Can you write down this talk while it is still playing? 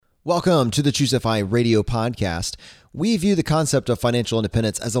Welcome to the Choose FI radio podcast. We view the concept of financial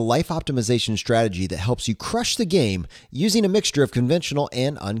independence as a life optimization strategy that helps you crush the game using a mixture of conventional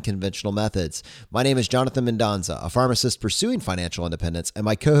and unconventional methods. My name is Jonathan Mendonza, a pharmacist pursuing financial independence, and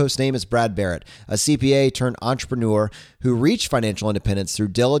my co-host name is Brad Barrett, a CPA turned entrepreneur who reached financial independence through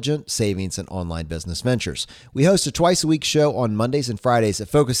diligent savings and online business ventures. We host a twice-a-week show on Mondays and Fridays that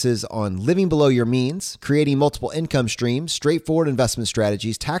focuses on living below your means, creating multiple income streams, straightforward investment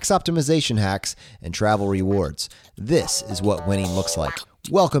strategies, tax optimization hacks, and travel rewards. This is what winning looks like.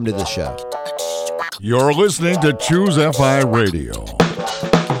 Welcome to the show. You're listening to Choose FI Radio.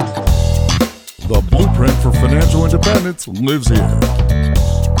 The blueprint for financial independence lives here.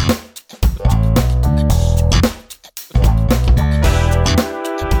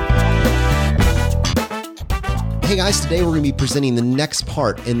 Hey guys, today we're going to be presenting the next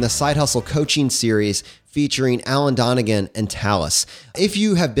part in the Side Hustle coaching series featuring Alan Donegan and Tallis. If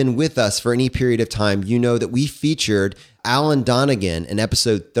you have been with us for any period of time, you know that we featured Alan Donegan in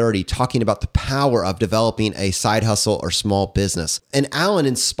episode 30 talking about the power of developing a side hustle or small business. And Alan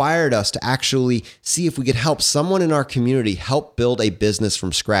inspired us to actually see if we could help someone in our community help build a business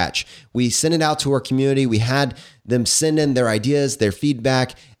from scratch. We sent it out to our community. We had them send in their ideas, their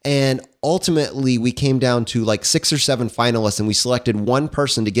feedback, and ultimately we came down to like 6 or 7 finalists, and we selected one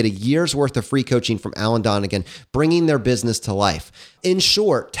person to get a year's worth of free coaching from Alan Donegan, bringing their business to life. In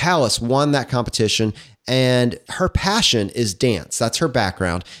short, Tallis won that competition, and her passion is dance. That's her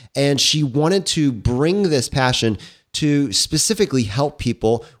background. And she wanted to bring this passion to specifically help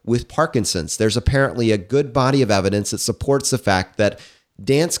people with Parkinson's. There's apparently a good body of evidence that supports the fact that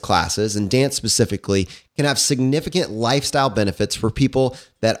dance classes, and dance specifically, can have significant lifestyle benefits for people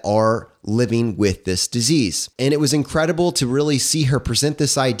that are living with this disease. And it was incredible to really see her present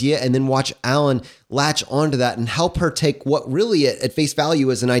this idea and then watch Alan latch onto that and help her take what really at face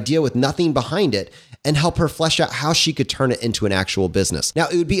value is an idea with nothing behind it and help her flesh out how she could turn it into an actual business. Now,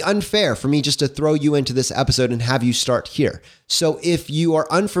 it would be unfair for me just to throw you into this episode and have you start here. So if you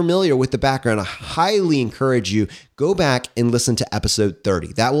are unfamiliar with the background, I highly encourage you, go back and listen to episode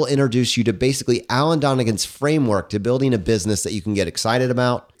 30. That will introduce you to basically Alan Donegan's framework to building a business that you can get excited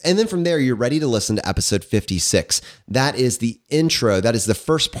about. And then from there, you're ready to listen to episode 56. That is the intro. That is the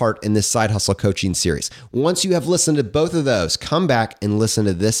first part in this Side Hustle coaching series. Once you have listened to both of those, come back and listen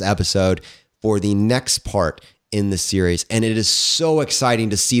to this episode for the next part in the series. And it is so exciting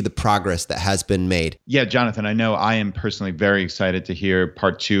to see the progress that has been made. Yeah, Jonathan, I know I am personally very excited to hear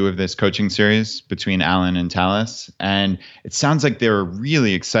part 2 of this coaching series between Alan and Tallis. And it sounds like there are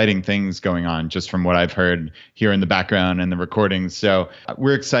really exciting things going on just from what I've heard here in the background and the recordings. So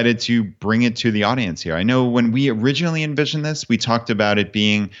we're excited to bring it to the audience here. I know when we originally envisioned this, we talked about it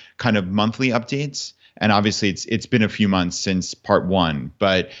being kind of monthly updates. And obviously it's been a few months since part 1,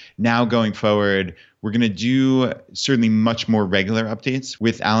 but now going forward, we're going to do certainly much more regular updates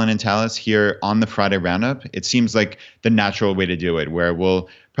with Alan and Tallis here on the Friday Roundup. It seems like the natural way to do it, where we'll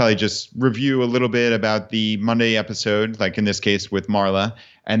probably just review a little bit about the Monday episode, like in this case with Marla,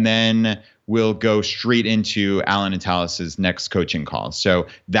 and then we'll go straight into Alan and Tallis's next coaching call. So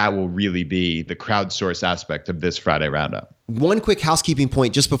that will really be the crowdsource aspect of this Friday Roundup. One quick housekeeping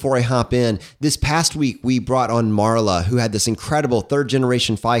point just before I hop in. This past week, we brought on Marla, who had this incredible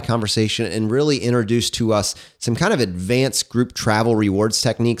third-generation FI conversation and really introduced to us some kind of advanced group travel rewards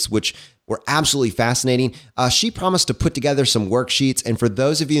techniques, which were absolutely fascinating. She promised to put together some worksheets. And for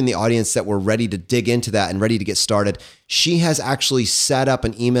those of you in the audience that were ready to dig into that and ready to get started, she has actually set up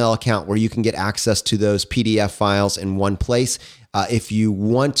an email account where you can get access to those PDF files in one place. If you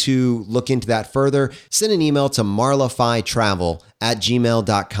want to look into that further, send an email to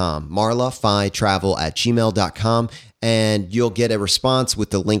marlafitravel@gmail.com, marlafitravel@gmail.com, and you'll get a response with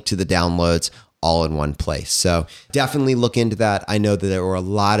the link to the downloads all in one place. So definitely look into that. I know that there were a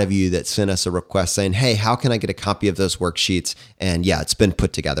lot of you that sent us a request saying, hey, how can I get a copy of those worksheets? And yeah, it's been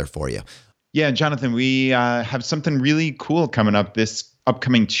put together for you. Yeah, Jonathan, we have something really cool coming up this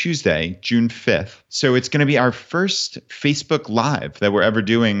upcoming Tuesday, June 5th. So it's going to be our first Facebook Live that we're ever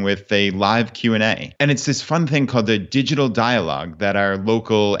doing with a live Q&A. And it's this fun thing called a digital dialogue that our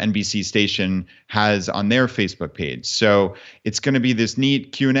local NBC station has on their Facebook page. So it's going to be this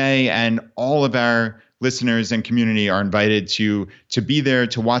neat Q&A, and all of our listeners and community are invited to be there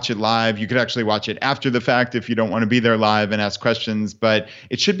to watch it live. You could actually watch it after the fact if you don't want to be there live and ask questions, but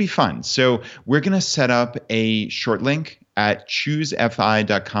it should be fun. So we're going to set up a short link at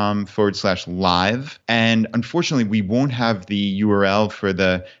choosefi.com/live. And unfortunately, we won't have the URL for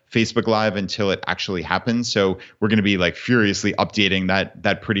the Facebook Live until it actually happens. So we're going to be like furiously updating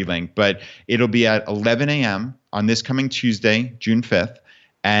that pretty link, but it'll be at 11 a.m. on this coming Tuesday, June 5th.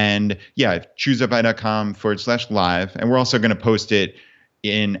 And yeah, choosefi.com/live. And we're also going to post it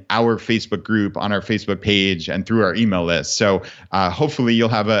in our Facebook group, on our Facebook page, and through our email list. So hopefully you'll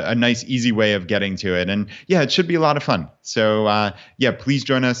have a nice, easy way of getting to it. And yeah, it should be a lot of fun. So yeah, please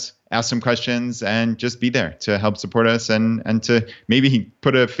join us, ask some questions, and just be there to help support us and to maybe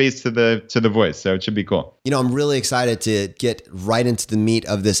put a face to the voice. So it should be cool. I'm really excited to get right into the meat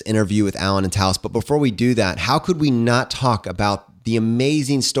of this interview with Alan and Tallis. But before we do that, how could we not talk about the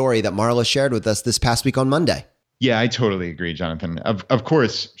amazing story that Marla shared with us this past week on Monday? Yeah, I totally agree, Jonathan. Of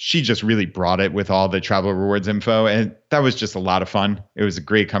course, she just really brought it with all the travel rewards info, and that was just a lot of fun. It was a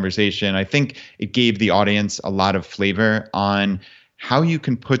great conversation. I think it gave the audience a lot of flavor on how you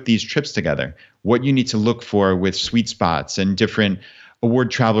can put these trips together, what you need to look for with sweet spots and different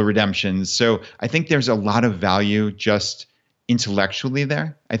award travel redemptions. So I think there's a lot of value just intellectually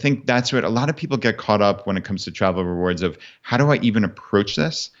there. I think that's what a lot of people get caught up when it comes to travel rewards of how do I even approach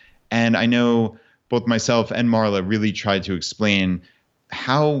this? And I know both myself and Marla really tried to explain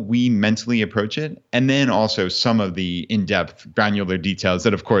how we mentally approach it, and then also some of the in-depth granular details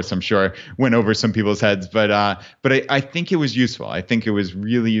that, of course, I'm sure went over some people's heads. But I think it was useful. I think it was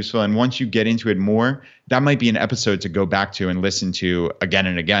really useful. And once you get into it more, that might be an episode to go back to and listen to again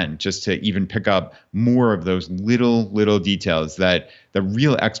and again, just to even pick up more of those little details that the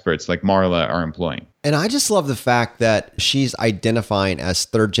real experts like Marla are employing. And I just love the fact that she's identifying as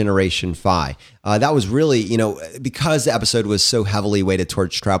third generation FI. That was really, because the episode was so heavily weighted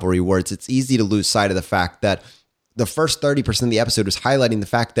towards travel rewards, it's easy to lose sight of the fact that the first 30% of the episode was highlighting the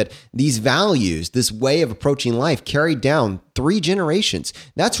fact that these values, this way of approaching life, carried down 3 generations.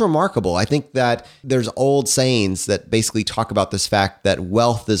 That's remarkable. I think that there's old sayings that basically talk about this fact that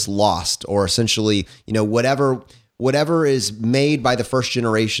wealth is lost, or essentially, whatever is made by the first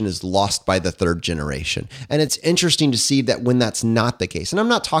generation is lost by the third generation. And it's interesting to see that when that's not the case. And I'm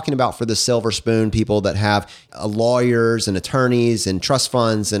not talking about for the silver spoon people that have lawyers and attorneys and trust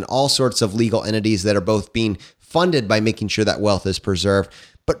funds and all sorts of legal entities that are both being funded by making sure that wealth is preserved,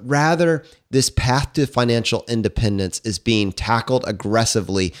 but rather this path to financial independence is being tackled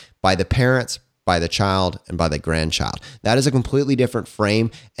aggressively by the parents, by the child, and by the grandchild. That is a completely different frame,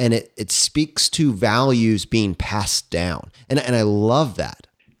 and it speaks to values being passed down. And I love that.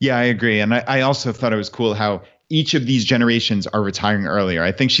 Yeah, I agree. And I also thought it was cool how each of these generations are retiring earlier.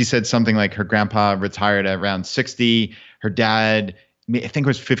 I think she said something like her grandpa retired at around 60, her dad, I think it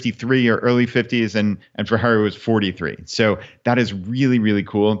was 53 or early 50s, and for her it was 43. So that is really, really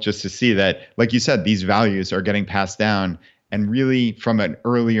cool just to see that, like you said, these values are getting passed down, and really from an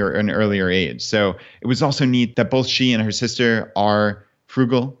earlier age. So it was also neat that both she and her sister are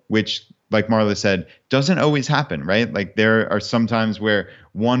frugal, which, like Marla said, doesn't always happen, right? Like there are some times where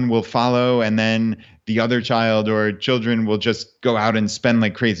one will follow and then the other child or children will just go out and spend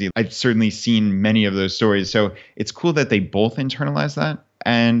like crazy. I've certainly seen many of those stories. So it's cool that they both internalize that.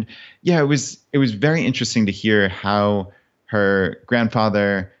 And yeah, it was very interesting to hear how her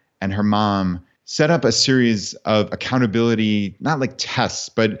grandfather and her mom set up a series of accountability, not like tests,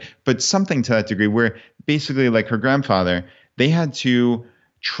 but something to that degree, where basically, like her grandfather, they had to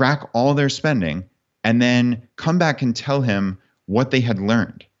track all their spending and then come back and tell him what they had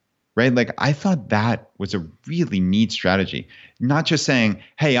learned, right? Like I thought that was a really neat strategy. Not just saying,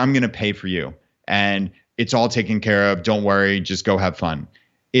 hey, I'm going to pay for you and it's all taken care of. Don't worry, just go have fun.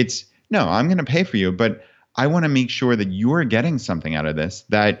 It's no, I'm going to pay for you, but I want to make sure that you're getting something out of this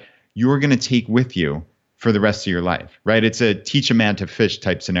that you're going to take with you for the rest of your life, right? It's a teach a man to fish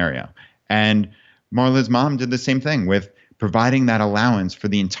type scenario. And Marla's mom did the same thing with providing that allowance for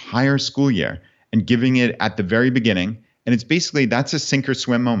the entire school year and giving it at the very beginning. And it's basically, that's a sink or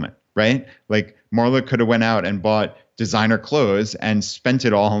swim moment, right? Like Marla could have went out and bought designer clothes and spent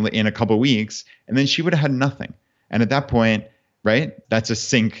it all in a couple of weeks, and then she would have had nothing. And at that point, right, that's a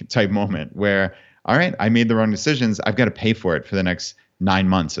sink type moment where, all right, I made the wrong decisions. I've got to pay for it for the next 9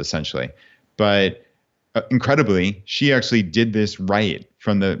 months, essentially. But incredibly, she actually did this right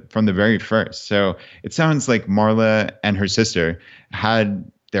from the very first. So it sounds like Marla and her sister had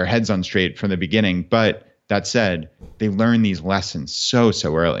their heads on straight from the beginning. But that said, they learned these lessons so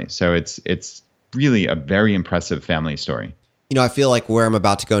early. So it's really a very impressive family story. I feel like where I'm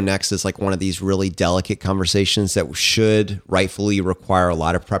about to go next is like one of these really delicate conversations that should rightfully require a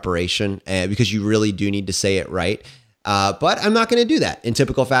lot of preparation, because you really do need to say it right. But I'm not going to do that in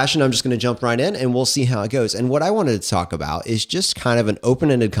typical fashion. I'm just going to jump right in and we'll see how it goes. And what I wanted to talk about is just kind of an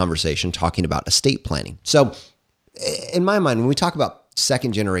open-ended conversation talking about estate planning. So in my mind, when we talk about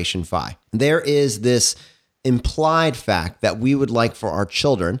second generation FI, there is this implied fact that we would like for our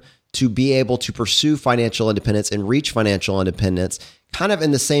children to be able to pursue financial independence and reach financial independence kind of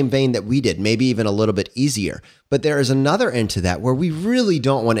in the same vein that we did, maybe even a little bit easier. But there is another end to that where we really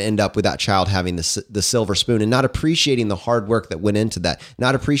don't want to end up with that child having the silver spoon and not appreciating the hard work that went into that,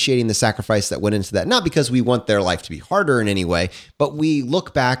 not appreciating the sacrifice that went into that, not because we want their life to be harder in any way, but we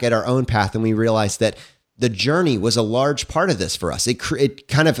look back at our own path and we realize that the journey was a large part of this for us. It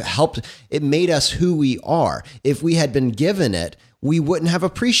kind of helped, it made us who we are. If we had been given it, we wouldn't have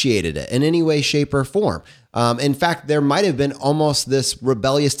appreciated it in any way, shape, or form. In fact, there might have been almost this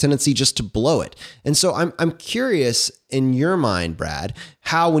rebellious tendency just to blow it. And so I'm curious in your mind, Brad,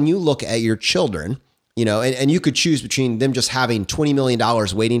 how when you look at your children, and you could choose between them just having $20 million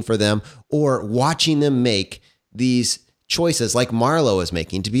waiting for them or watching them make these choices like Marlo is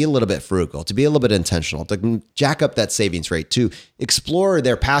making to be a little bit frugal, to be a little bit intentional, to jack up that savings rate, to explore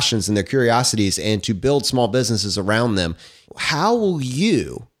their passions and their curiosities and to build small businesses around them. How will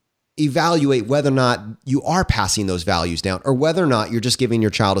you evaluate whether or not you are passing those values down or whether or not you're just giving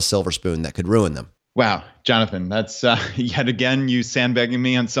your child a silver spoon that could ruin them? Wow, Jonathan, that's yet again you sandbagging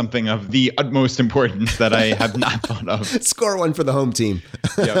me on something of the utmost importance that I have not thought of. Score one for the home team.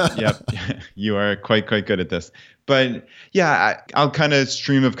 Yep. You are quite good at this. But yeah, I'll kind of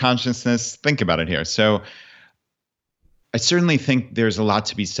stream of consciousness think about it here. So I certainly think there's a lot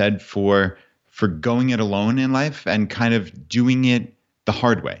to be said for going it alone in life and kind of doing it the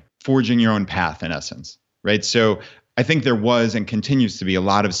hard way, forging your own path in essence, right? So I think there was and continues to be a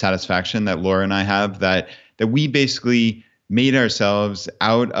lot of satisfaction that Laura and I have that we basically made ourselves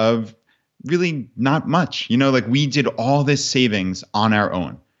out of really not much. Like we did all this savings on our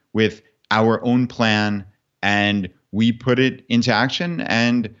own with our own plan and we put it into action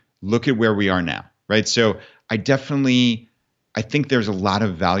and look at where we are now, right? So I think there's a lot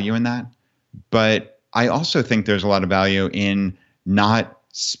of value in that, but I also think there's a lot of value in not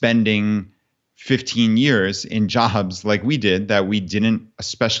spending 15 years in jobs like we did that we didn't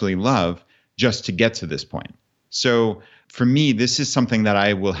especially love just to get to this point. So for me, this is something that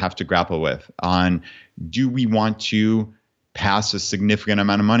I will have to grapple with on, do we want to pass a significant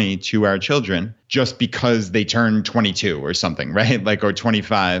amount of money to our children just because they turn 22 or something, right? Or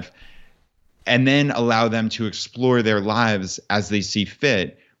 25, and then allow them to explore their lives as they see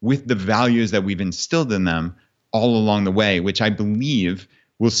fit with the values that we've instilled in them all along the way, which I believe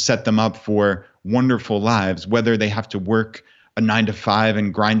will set them up for wonderful lives, whether they have to work a 9-to-5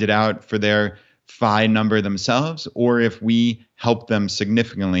 and grind it out for their FI number themselves, or if we help them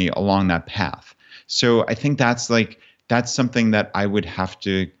significantly along that path. So I think that's something that I would have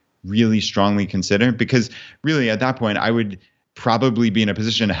to really strongly consider, because really at that point, I would probably be in a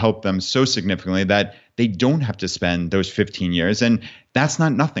position to help them so significantly that they don't have to spend those 15 years. And that's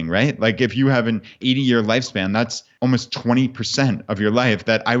not nothing, right? If you have an 80-year lifespan, that's almost 20% of your life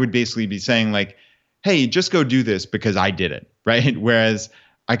that I would basically be saying hey, just go do this because I did it, right? Whereas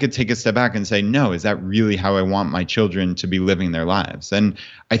I could take a step back and say, no, is that really how I want my children to be living their lives? And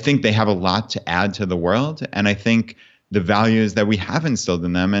I think they have a lot to add to the world. And I think the values that we have instilled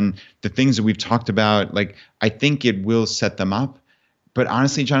in them and the things that we've talked about, I think it will set them up. But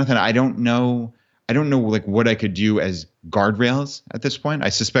honestly, Jonathan, I don't know what I could do as guardrails at this point. I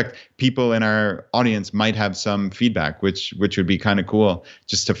suspect people in our audience might have some feedback, which would be kind of cool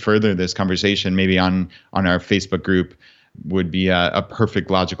just to further this conversation. Maybe on our Facebook group would be a perfect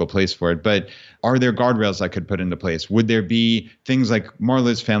logical place for it. But are there guardrails I could put into place? Would there be things like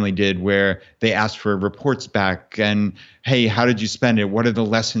Marla's family did where they asked for reports back and, hey, how did you spend it? What are the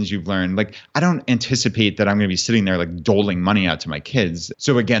lessons you've learned? I don't anticipate that I'm going to be sitting there doling money out to my kids.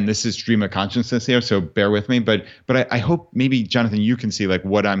 So again, this is stream of consciousness here, so bear with me. But I hope maybe, Jonathan, you can see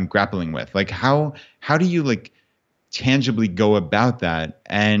what I'm grappling with. How do you tangibly go about that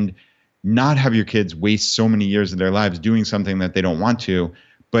and not have your kids waste so many years of their lives doing something that they don't want to,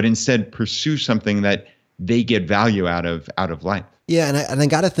 but instead pursue something that they get value out of life? Yeah, and I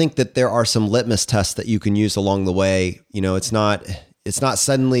got to think that there are some litmus tests that you can use along the way. It's not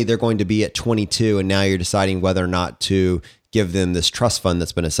suddenly they're going to be at 22 and now you're deciding whether or not to give them this trust fund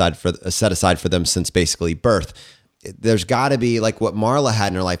that's been set aside for them since basically birth. There's got to be what Marla had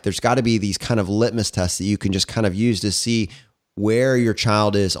in her life. There's got to be these kind of litmus tests that you can just kind of use to see where your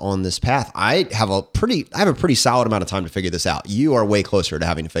child is on this path. I have a pretty solid amount of time to figure this out. You are way closer to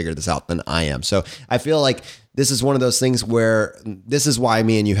having to figure this out than I am. So I feel like this is one of those things where this is why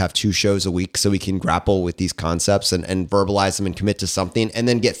me and you have 2 shows a week, so we can grapple with these concepts and verbalize them and commit to something and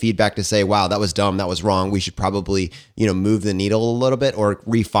then get feedback to say, wow, that was dumb. That was wrong. We should probably, move the needle a little bit or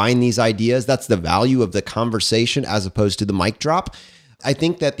refine these ideas. That's the value of the conversation as opposed to the mic drop. I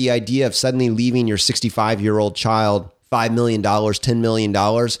think that the idea of suddenly leaving your 65-year-old child $5 million, $10 million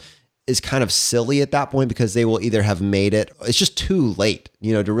is kind of silly at that point because they will either have made it, it's just too late,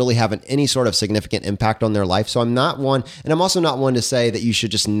 to really have any sort of significant impact on their life. So I'm not one, and I'm also not one to say that you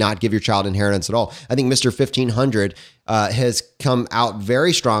should just not give your child inheritance at all. I think Mr. 1500 has come out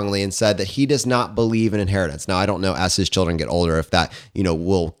very strongly and said that he does not believe in inheritance. Now, I don't know as his children get older if that,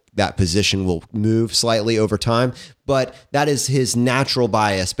 that position will move slightly over time, but that is his natural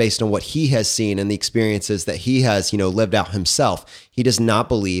bias based on what he has seen and the experiences that he has, lived out himself. He does not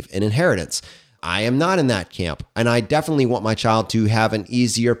believe in inheritance. I am not in that camp, and I definitely want my child to have an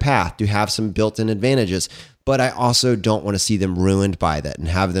easier path, to have some built-in advantages, but I also don't want to see them ruined by that and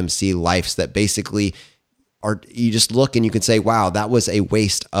have them see lives that basically are, you just look and you can say, wow, that was a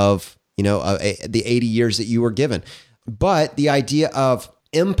waste of, the 80 years that you were given. But the idea of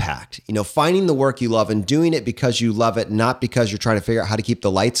impact, finding the work you love and doing it because you love it, not because you're trying to figure out how to keep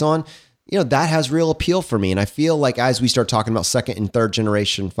the lights on, that has real appeal for me. And I feel like as we start talking about second and third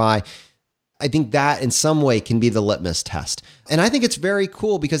generation Phi, I think that in some way can be the litmus test. And I think it's very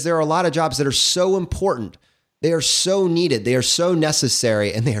cool because there are a lot of jobs that are so important. They are so needed. They are so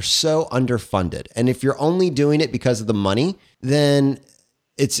necessary, and they are so underfunded. And if you're only doing it because of the money, then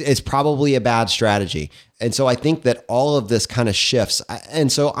it's probably a bad strategy. And so I think that all of this kind of shifts.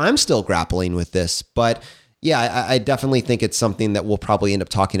 And so I'm still grappling with this, but yeah, I definitely think it's something that we'll probably end up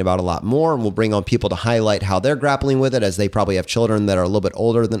talking about a lot more, and we'll bring on people to highlight how they're grappling with it, as they probably have children that are a little bit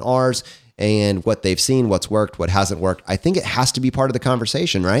older than ours, and what they've seen, what's worked, what hasn't worked. I think it has to be part of the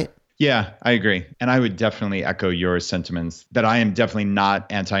conversation, right? Yeah, I agree. And I would definitely echo your sentiments that I am definitely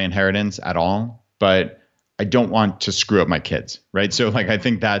not anti-inheritance at all, but I don't want to screw up my kids, right? So I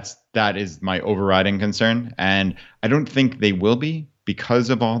think that is my overriding concern. And I don't think they will be,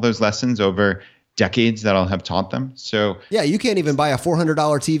 because of all those lessons over decades that I'll have taught them. So yeah, you can't even buy a $400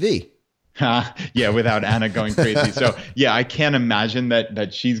 TV. Yeah, without Anna going crazy. So yeah, I can't imagine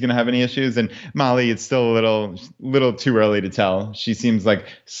that she's going to have any issues. And Molly, it's still a little too early to tell. She seems like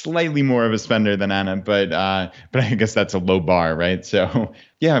slightly more of a spender than Anna, but I guess that's a low bar, right? So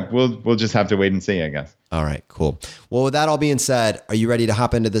yeah, we'll just have to wait and see, I guess. All right, cool. Well, with that all being said, are you ready to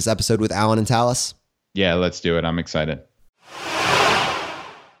hop into this episode with Alan and Tallis? Yeah, let's do it. I'm excited.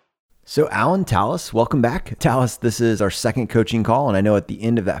 So Alan, Tallis, welcome back. Tallis, this is our second coaching call, and I know at the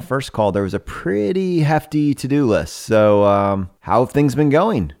end of that first call, there was a pretty hefty to-do list. So how have things been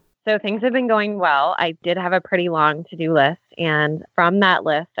going? So things have been going well. I did have a pretty long to-do list, and from that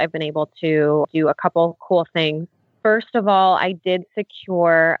list, I've been able to do a couple cool things. First of all, I did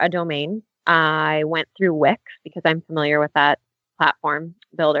secure a domain. I went through Wix because I'm familiar with that platform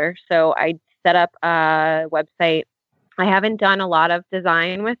builder. So I set up a website. I haven't done a lot of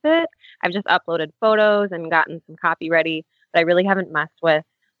design with it. I've just uploaded photos and gotten some copy ready, but I really haven't messed with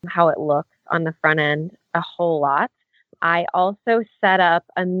how it looks on the front end a whole lot. I also set up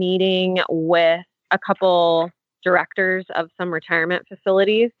a meeting with a couple directors of some retirement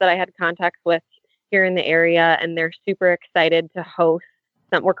facilities that I had contacts with here in the area, and they're super excited to host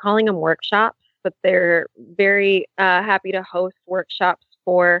some, we're calling them workshops, but they're very happy to host workshops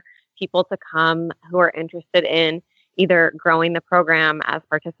for people to come who are interested in either growing the program as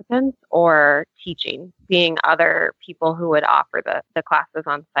participants or teaching, being other people who would offer the classes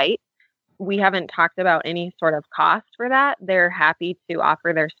on site. We haven't talked about any sort of cost for that. They're happy to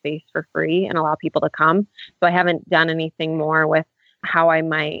offer their space for free and allow people to come. So I haven't done anything more with how I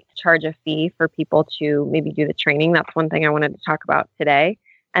might charge a fee for people to maybe do the training. That's one thing I wanted to talk about today.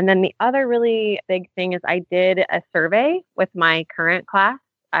 And then the other really big thing is I did a survey with my current class.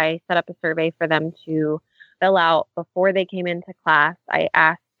 I set up a survey for them to fill out before they came into class. I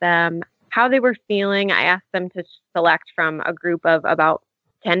asked them how they were feeling. I asked them to select from a group of about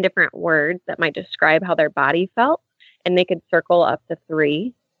 10 different words that might describe how their body felt, and they could circle up to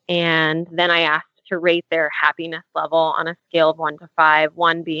 3. And then I asked to rate their happiness level on a scale of 1 to 5,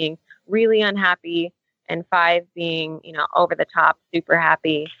 1 being really unhappy and 5 being, over the top, super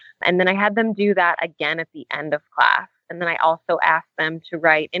happy. And then I had them do that again at the end of class. And then I also asked them to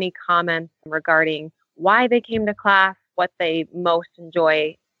write any comments regarding why they came to class, what they most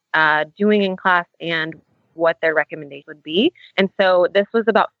enjoy doing in class, and what their recommendation would be. And so this was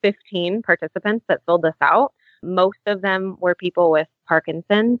about 15 participants that filled this out. Most of them were people with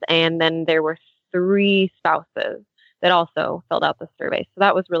Parkinson's, and then there were 3 spouses that also filled out the survey. So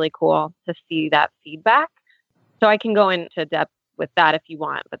that was really cool to see that feedback. So I can go into depth with that if you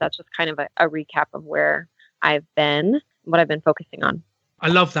want, but that's just kind of a recap of where I've been, what I've been focusing on. I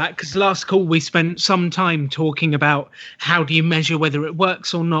love that, because last call we spent some time talking about how do you measure whether it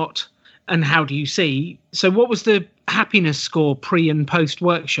works or not, and how do you see. So what was the happiness score pre and post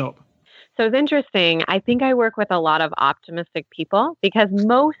workshop? So it's interesting. I think I work with a lot of optimistic people because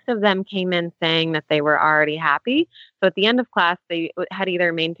most of them came in saying that they were already happy. So at the end of class, they had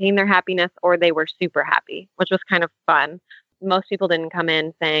either maintained their happiness or they were super happy, which was kind of fun. Most people didn't come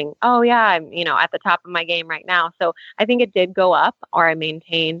in saying, oh yeah, I'm, at the top of my game right now. So I think it did go up, or I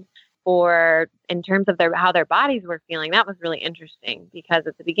maintained. Or in terms of how their bodies were feeling, that was really interesting because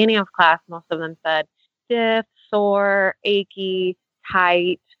at the beginning of class, most of them said stiff, sore, achy,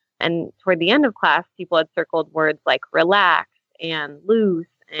 tight. And toward the end of class, people had circled words like relaxed and loose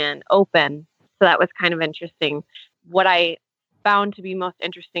and open. So that was kind of interesting. What I found to be most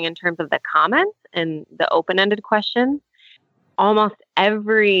interesting in terms of the comments and the open-ended questions, almost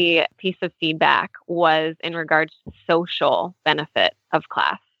every piece of feedback was in regards to the social benefit of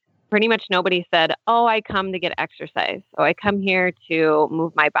class. Pretty much nobody said, oh, I come to get exercise. Oh, I come here to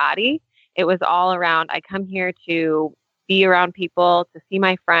move my body. It was all around, I come here to be around people, to see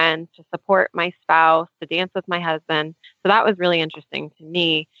my friends, to support my spouse, to dance with my husband. So that was really interesting to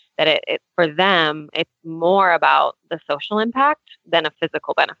me that it for them, it's more about the social impact than a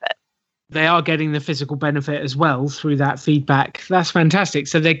physical benefit. They are getting the physical benefit as well through that feedback. That's fantastic.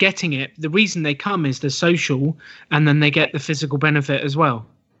 So they're getting it. The reason they come is the social, and then they get the physical benefit as well.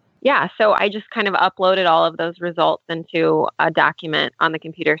 Yeah, so I just kind of uploaded all of those results into a document on the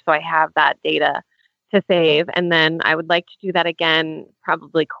computer so I have that data to save. And then I would like to do that again,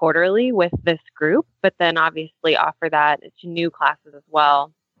 probably quarterly with this group, but then obviously offer that to new classes as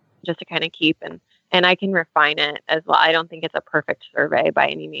well, just to kind of keep and I can refine it as well. I don't think it's a perfect survey by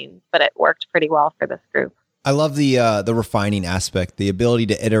any means, but it worked pretty well for this group. I love the refining aspect, the ability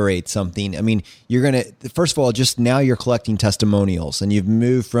to iterate something. I mean, you're going to, first of all, just now you're collecting testimonials and you've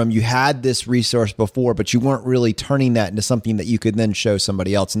moved from, you had this resource before, but you weren't really turning that into something that you could then show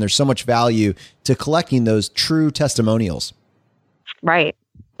somebody else. And there's so much value to collecting those true testimonials. Right.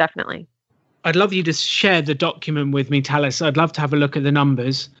 Definitely. I'd love you to share the document with me, Tallis. I'd love to have a look at the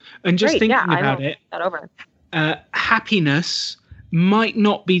numbers and just thinking about it. That over. Happiness might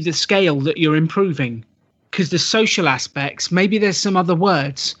not be the scale that you're improving. Because the social aspects, maybe there's some other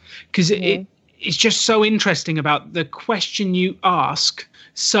words, because it's just so interesting about the question you ask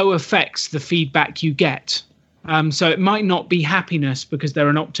so affects the feedback you get. So it might not be happiness because they're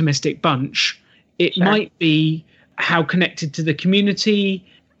an optimistic bunch. It might be how connected to the community,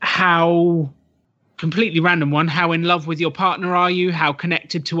 how completely random one, how in love with your partner are you, how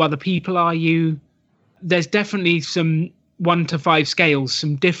connected to other people are you. There's definitely some 1 to 5 scales,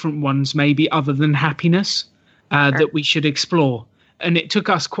 some different ones maybe other than happiness that we should explore. And it took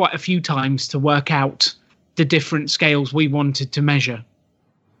us quite a few times to work out the different scales we wanted to measure.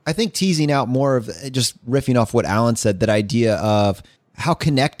 I think teasing out more of just riffing off what Alan said, that idea of how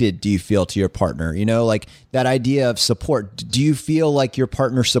connected do you feel to your partner? Like that idea of support. Do you feel like your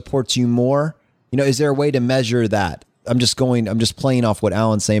partner supports you more? Is there a way to measure that? I'm just playing off what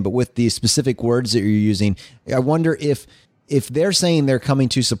Alan's saying, but with the specific words that you're using, I wonder if they're saying they're coming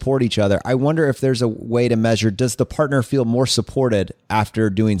to support each other, I wonder if there's a way to measure, does the partner feel more supported after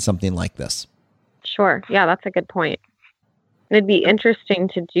doing something like this? Sure. Yeah, that's a good point. It'd be interesting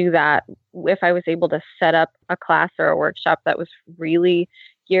to do that if I was able to set up a class or a workshop that was really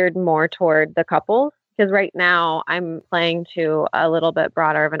geared more toward the couples. Because right now I'm playing to a little bit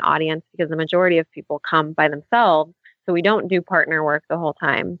broader of an audience because the majority of people come by themselves. So we don't do partner work the whole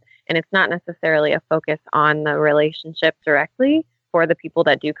time. And it's not necessarily a focus on the relationship directly for the people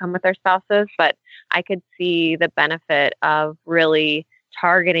that do come with their spouses, but I could see the benefit of really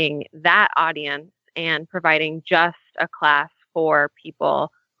targeting that audience and providing just a class for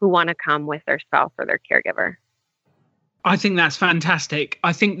people who want to come with their spouse or their caregiver. I think that's fantastic.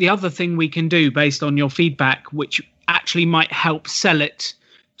 I think the other thing we can do based on your feedback, which actually might help sell it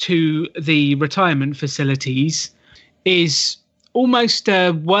to the retirement facilities, is almost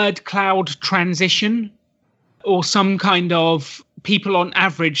a word cloud transition, or some kind of people on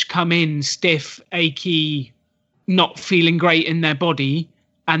average come in stiff, achy, not feeling great in their body,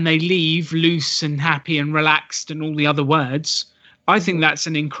 and they leave loose and happy and relaxed and all the other words. I think that's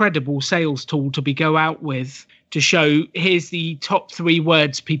an incredible sales tool to go out with, to show here's the top 3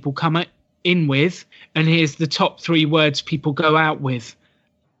 words people come in with, and here's the top 3 words people go out with.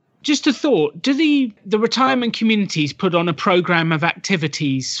 Just a thought, do the retirement communities put on a program of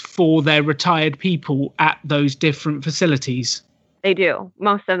activities for their retired people at those different facilities? They do.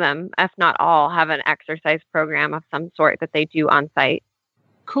 Most of them, if not all, have an exercise program of some sort that they do on site.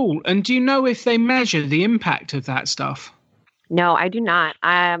 Cool. And do you know if they measure the impact of that stuff? No, I do not.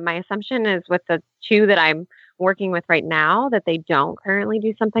 My assumption is with the 2 that I'm working with right now that they don't currently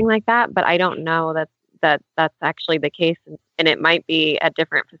do something like that, but I don't know that that that's actually the case. And it might be at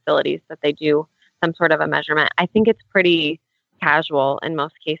different facilities that they do some sort of a measurement. I think it's pretty casual in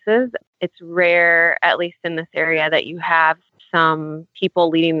most cases. It's rare, at least in this area, that you have some people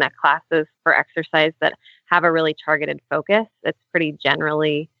leading the classes for exercise that have a really targeted focus. It's pretty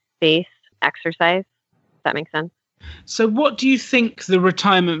generally based exercise. Does that make sense? So what do you think the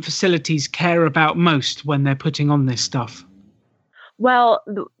retirement facilities care about most when they're putting on this stuff? Well,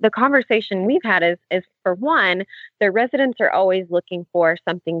 the conversation we've had is for one, their residents are always looking for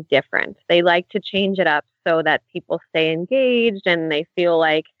something different. They like to change it up so that people stay engaged and they feel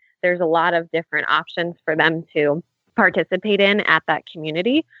like there's a lot of different options for them to participate in at that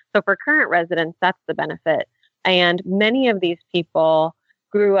community. So for current residents, that's the benefit. And many of these people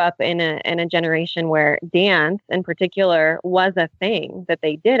grew up in a generation where dance in particular was a thing that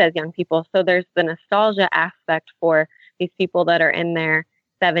they did as young people. So there's the nostalgia aspect for these people that are in their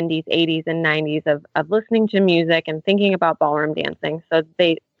 70s, 80s, and 90s of listening to music and thinking about ballroom dancing. So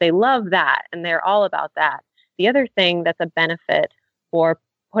they love that, and they're all about that. The other thing that's a benefit for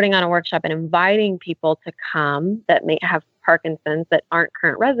putting on a workshop and inviting people to come that may have Parkinson's that aren't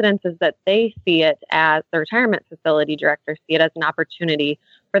current residents is that they see it as the retirement facility directors see it as an opportunity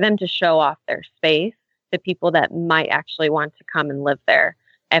for them to show off their space to people that might actually want to come and live there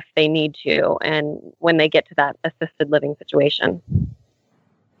if they need to, and when they get to that assisted living situation.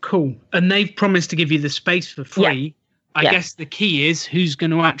 Cool. And they've promised to give you the space for free. Yeah. I guess the key is who's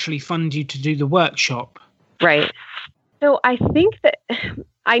going to actually fund you to do the workshop. Right. So I think that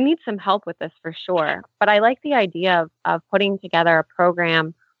I need some help with this for sure, but I like the idea of putting together a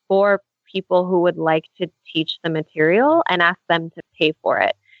program for people who would like to teach the material and ask them to pay for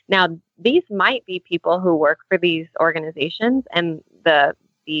it. Now, these might be people who work for these organizations, and the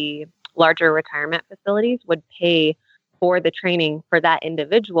larger retirement facilities would pay for the training for that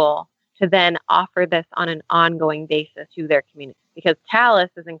individual to then offer this on an ongoing basis to their community. Because Tallis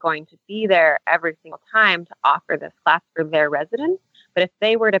isn't going to be there every single time to offer this class for their residents. But if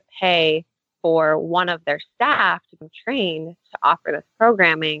they were to pay for one of their staff to be trained to offer this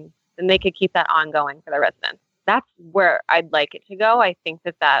programming, then they could keep that ongoing for their residents. That's where I'd like it to go. I think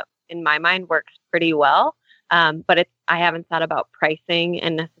that in my mind works pretty well. But I haven't thought about pricing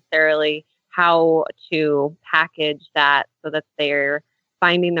and necessarily how to package that so that they're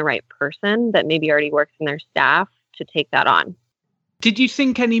finding the right person that maybe already works in their staff to take that on. Did you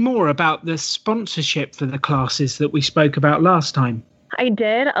think any more about the sponsorship for the classes that we spoke about last time? I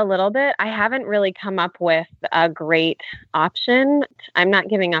did a little bit. I haven't really come up with a great option. I'm not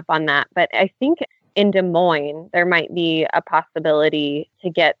giving up on that, but I think in Des Moines, there might be a possibility to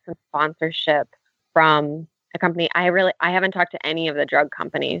get some sponsorship from a company. I haven't talked to any of the drug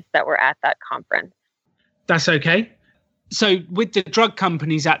companies that were at that conference. That's okay. So with the drug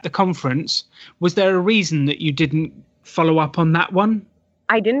companies at the conference, was there a reason that you didn't follow up on that one?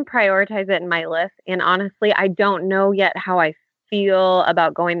 I didn't prioritize it in my list. And honestly, I don't know yet how I feel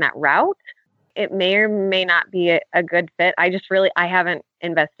about going that route. It may or may not be a good fit. I haven't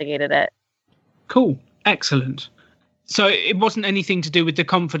investigated it. Cool. Excellent. So it wasn't anything to do with the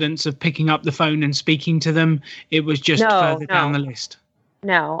confidence of picking up the phone and speaking to them. It was just further down the list.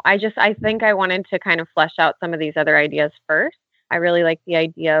 No, I think I wanted to kind of flesh out some of these other ideas first. I really like the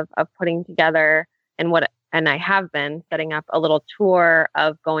idea of putting together and I have been setting up a little tour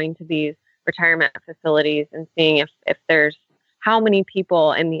of going to these retirement facilities and seeing if there's how many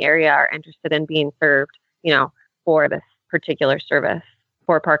people in the area are interested in being served, for this particular service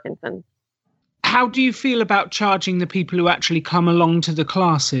for Parkinson's. How do you feel about charging the people who actually come along to the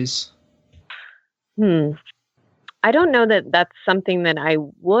classes? I don't know that that's something that I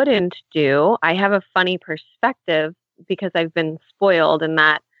wouldn't do. I have a funny perspective because I've been spoiled in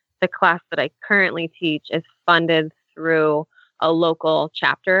that the class that I currently teach is funded through a local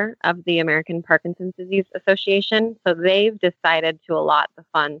chapter of the American Parkinson's Disease Association. So they've decided to allot the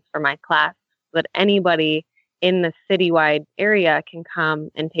funds for my class so that anybody in the citywide area can come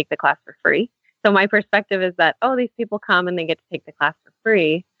and take the class for free. So my perspective is that, these people come and they get to take the class for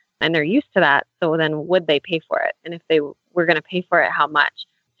free and they're used to that. So then would they pay for it? And if they were going to pay for it, how much?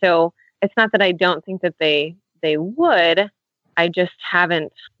 So it's not that I don't think that they would. I just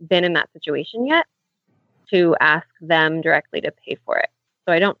haven't been in that situation yet to ask them directly to pay for it.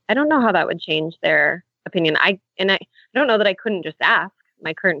 So I don't know how that would change their opinion. I don't know that I couldn't just ask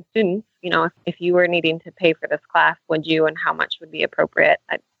my current students, if you were needing to pay for this class, would you, and how much would be appropriate?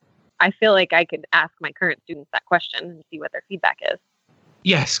 I feel like I could ask my current students that question and see what their feedback is.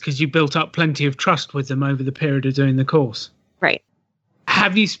 Yes, because you built up plenty of trust with them over the period of doing the course. Right.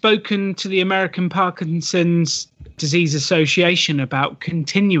 Have you spoken to the American Parkinson's Disease Association about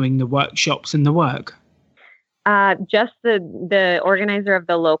continuing the workshops and the work? Just the organizer of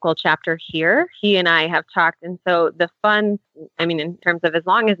the local chapter here, he and I have talked. And so the funds, I mean, in terms of as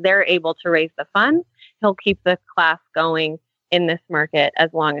long as they're able to raise the funds, he'll keep the class going in this market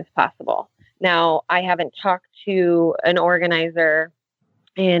as long as possible. Now, I haven't talked to an organizer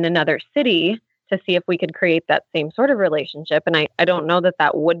in another city to see if we could create that same sort of relationship. And I don't know that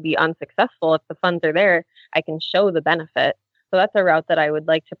that would be unsuccessful. If the funds are there, I can show the benefit. So that's a route that I would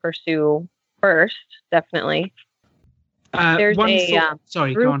like to pursue first, definitely. There's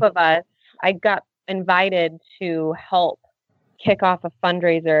a group of us. I got invited to help kick off a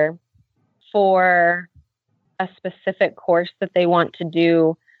fundraiser for a specific course that they want to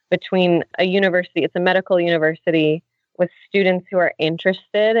do between a university. It's a medical university with students who are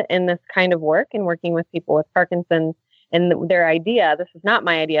interested in this kind of work and working with people with Parkinson's. And their idea, this is not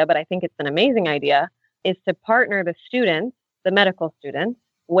my idea, but I think it's an amazing idea, is to partner the students, the medical students,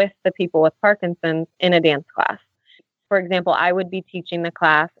 with the people with Parkinson's in a dance class. For example, I would be teaching the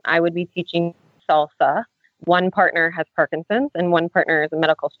class. I would be teaching salsa. One partner has Parkinson's and one partner is a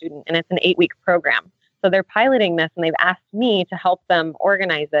medical student, and it's an 8-week program. So they're piloting this and they've asked me to help them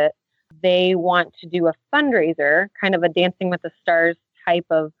organize it. They want to do a fundraiser, kind of a Dancing with the Stars type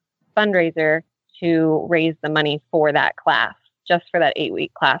of fundraiser to raise the money for that class, just for that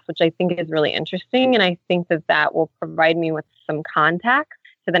 8-week class, which I think is really interesting. And I think that that will provide me with some contacts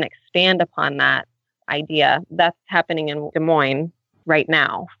to then expand upon that idea. That's happening in Des Moines right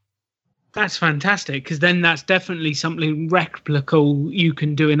now. That's fantastic, because then that's definitely something replicable you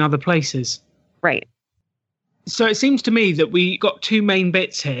can do in other places. Right. So it seems to me that we got two main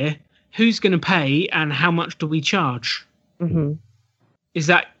bits here. Who's going to pay and how much do we charge? Mm-hmm. Is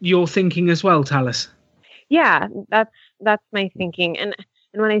that your thinking as well, Tallis? Yeah, that's my thinking. And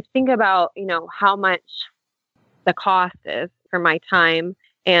when I think about, how much the cost is for my time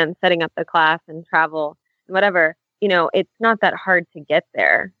and setting up the class and travel and whatever, it's not that hard to get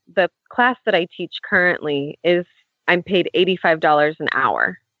there. The class that I teach currently I'm paid $85 an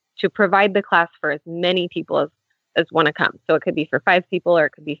hour to provide the class for as many people as want to come. So it could be for 5 people or it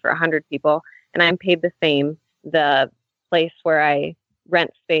could be for 100 people. And I'm paid the same. The place where I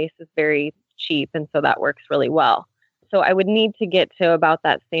rent space is very cheap. And so that works really well. So I would need to get to about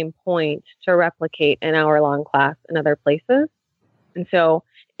that same point to replicate an hour-long class in other places. And so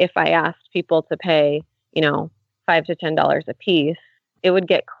if I asked people to pay, $5 to $10 a piece, it would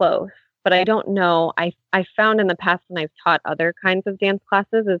get close. But I don't know. I found in the past when I've taught other kinds of dance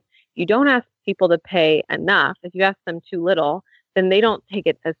classes is you don't ask people to pay enough. If you ask them too little, then they don't take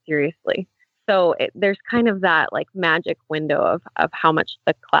it as seriously. So there's kind of that like magic window of how much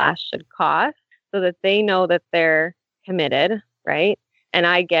the class should cost so that they know that they're committed, right? And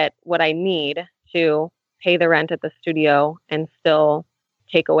I get what I need to pay the rent at the studio and still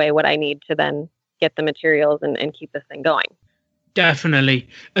take away what I need to then get the materials and keep this thing going. Definitely.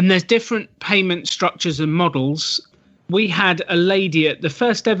 And there's different payment structures and models. We had a lady at the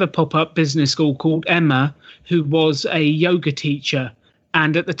first ever pop-up business school called Emma, who was a yoga teacher.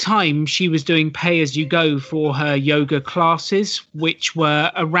 And at the time, she was doing pay-as-you-go for her yoga classes, which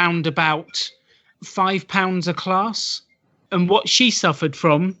were around about £5 a class. And what she suffered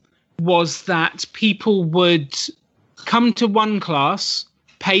from was that people would come to one class,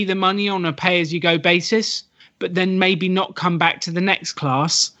 pay the money on a pay-as-you-go basis, but then maybe not come back to the next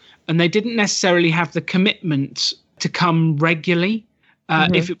class. And they didn't necessarily have the commitment to come regularly.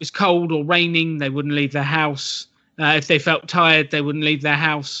 If it was cold or raining, they wouldn't leave their house. If they felt tired, they wouldn't leave their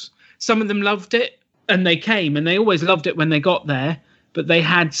house. Some of them loved it and they came, and they always loved it when they got there, but they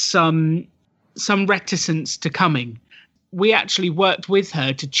had some reticence to coming. We actually worked with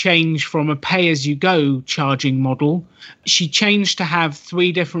her to change from a pay-as-you-go charging model. She changed to have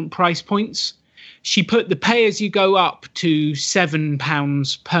 3 different price points. She put the pay-as-you-go up to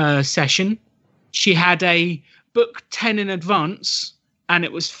 £7 per session. She had a book 10 in advance, and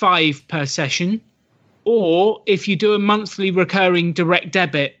it was £5 per session. Or if you do a monthly recurring direct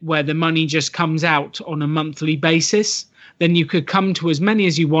debit where the money just comes out on a monthly basis, then you could come to as many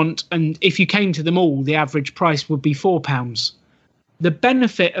as you want. And if you came to them all, the average price would be £4. The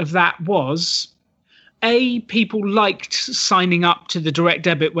benefit of that was, A, people liked signing up to the direct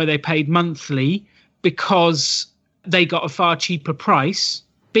debit where they paid monthly because they got a far cheaper price.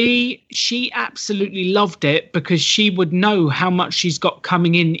 B, she absolutely loved it because she would know how much she's got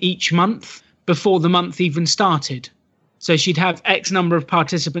coming in each month before the month even started. So she'd have X number of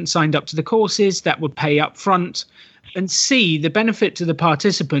participants signed up to the courses that would pay up front. And C, the benefit to the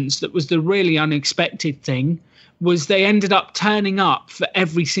participants that was the really unexpected thing was they ended up turning up for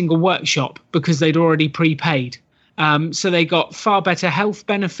every single workshop because they'd already prepaid. So they got far better health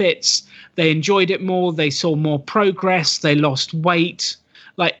benefits. They enjoyed it more. They saw more progress. They lost weight.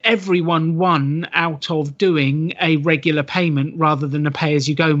 Like everyone won out of doing a regular payment rather than a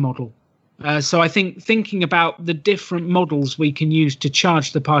pay-as-you-go model. So I think thinking about the different models we can use to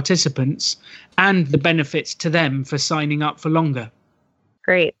charge the participants and the benefits to them for signing up for longer.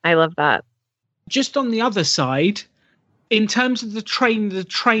 Great. I love that. Just on the other side, in terms of the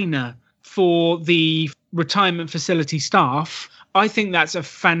trainer for the retirement facility staff, I think that's a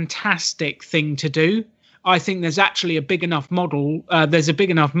fantastic thing to do. I think there's actually a big enough model, there's a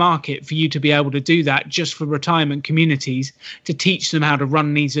big enough market for you to be able to do that just for retirement communities to teach them how to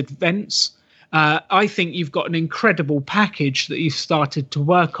run these events. I think you've got an incredible package that you've started to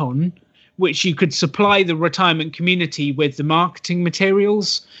work on, which you could supply the retirement community with the marketing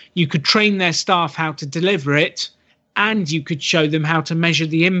materials. You could train their staff how to deliver it, and you could show them how to measure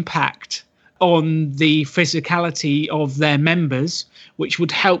the impact on the physicality of their members, which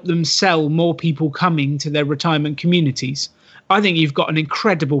would help them sell more people coming to their retirement communities. I think you've got an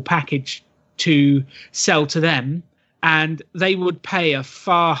incredible package to sell to them, and they would pay a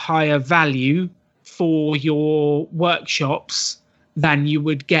far higher value for your workshops than you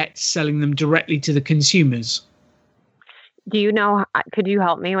would get selling them directly to the consumers. Do you know, could you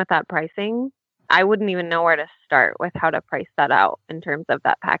help me with that pricing? I wouldn't even know where to start with how to price that out in terms of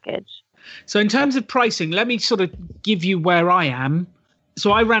that package. So in terms of pricing, let me sort of give you where I am.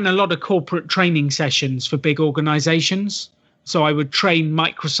 So I ran a lot of corporate training sessions for big organizations. So I would train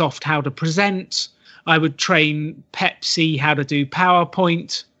Microsoft how to present. I would train Pepsi how to do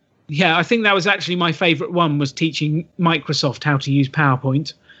PowerPoint. Yeah, I think that was actually my favorite one, was teaching Microsoft how to use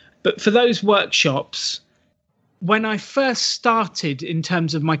PowerPoint. But for those workshops, when I first started in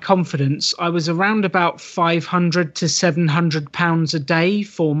terms of my confidence, I was around about £500 to £700 a day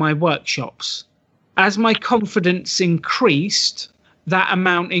for my workshops. As my confidence increased, that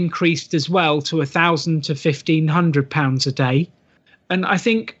amount increased as well to £1,000 to £1,500 a day. And I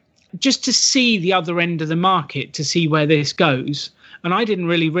think just to see the other end of the market, to see where this goes, and I didn't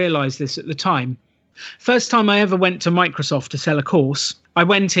really realize this at the time. First time I ever went to Microsoft to sell a course, I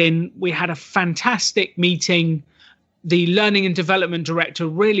went in, we had a fantastic meeting. The learning and development director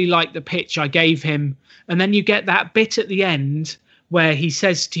really liked the pitch I gave him. And then you get that bit at the end where he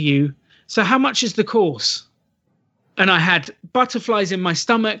says to you, "So how much is the course?" And I had butterflies in my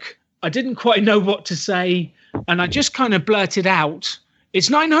stomach. I didn't quite know what to say. And I just kind of blurted out,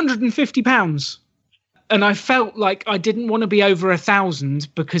 "It's £950. And I felt like I didn't want to be over 1,000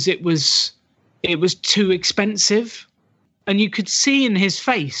 because it was too expensive. And you could see in his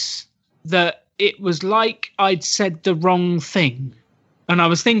face that it was like I'd said the wrong thing. And I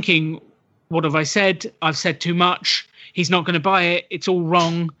was thinking, what have I said? I've said too much. He's not going to buy it. It's all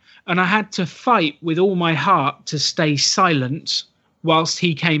wrong. And I had to fight with all my heart to stay silent whilst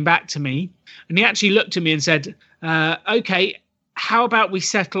he came back to me. And he actually looked at me and said, "Okay, how about we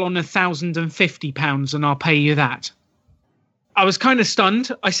settle on £1,050 and I'll pay you that?" I was kind of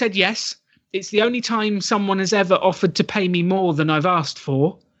stunned. I said yes. It's the only time someone has ever offered to pay me more than I've asked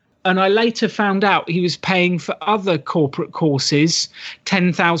for. And I later found out he was paying for other corporate courses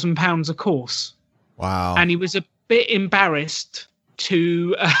 £10,000 a course. Wow. And he was a bit embarrassed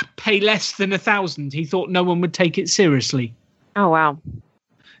to pay less than 1,000. He thought no one would take it seriously. Oh, wow.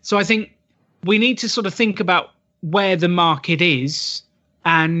 So I think we need to sort of think about where the market is.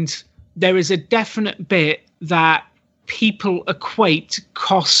 And there is a definite bit that people equate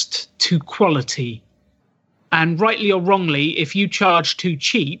cost to quality. And rightly or wrongly, if you charge too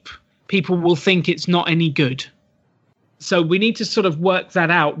cheap, people will think it's not any good. So we need to sort of work that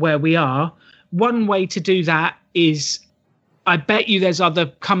out where we are. One way to do that is, I bet you there's other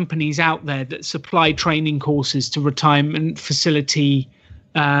companies out there that supply training courses to retirement facility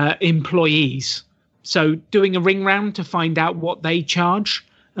employees. So doing a ring round to find out what they charge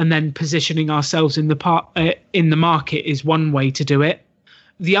and then positioning ourselves in the market is one way to do it.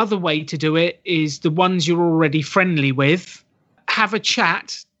 The other way to do it is the ones you're already friendly with. Have a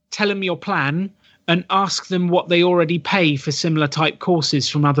chat, tell them your plan, and ask them what they already pay for similar type courses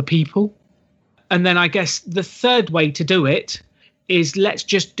from other people. And then I guess the third way to do it is, let's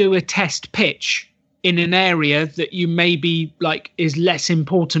just do a test pitch in an area that you maybe like is less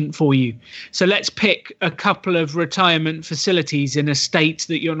important for you. So let's pick a couple of retirement facilities in a state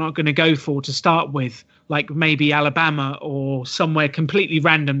that you're not going to go for to start with, like maybe Alabama or somewhere completely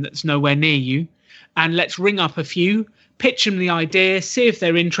random that's nowhere near you. And let's ring up a few, pitch them the idea, see if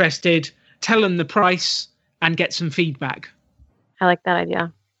they're interested, tell them the price, and get some feedback. I like that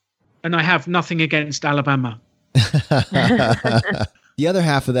idea. And I have nothing against Alabama. The other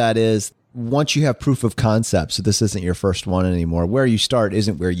half of that is, once you have proof of concept, so this isn't your first one anymore, where you start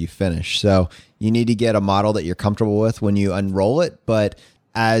isn't where you finish. So you need to get a model that you're comfortable with when you unroll it. But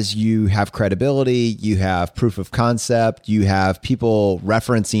as you have credibility, you have proof of concept, you have people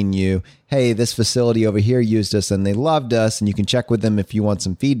referencing you, hey, this facility over here used us and they loved us, and you can check with them if you want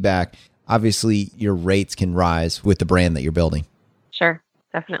some feedback. Obviously, your rates can rise with the brand that you're building. Sure,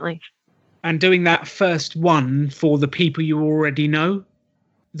 definitely. And doing that first one for the people you already know,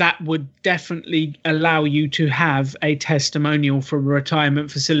 that would definitely allow you to have a testimonial from a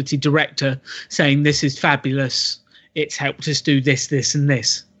retirement facility director saying, this is fabulous. It's helped us do this, this, and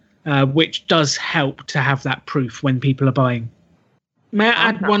this, which does help to have that proof when people are buying. May I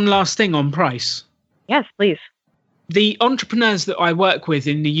add one last thing on price? Yes, please. The entrepreneurs that I work with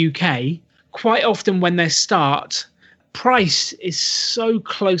in the UK, quite often when they start, price is so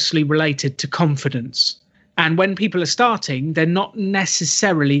closely related to confidence. And when people are starting, they're not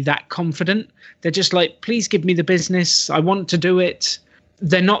necessarily that confident. They're just like, please give me the business. I want to do it.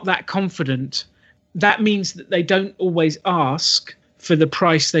 They're not that confident. That means that they don't always ask for the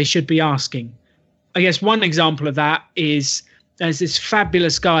price they should be asking. I guess one example of that is there's this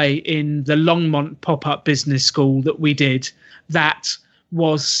fabulous guy in the Longmont pop-up business school that we did that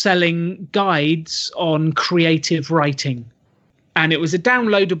was selling guides on creative writing. And it was a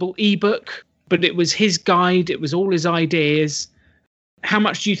downloadable ebook, but it was his guide. It was all his ideas. How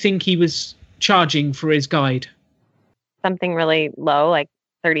much do you think he was charging for his guide? Something really low, like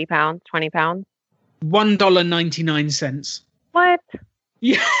 30 pounds, 20 pounds. $1.99. What?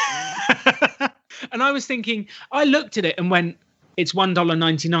 Yeah. And I was thinking, I looked at it and went, it's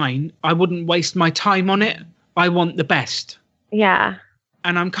 $1.99. I wouldn't waste my time on it. I want the best. Yeah.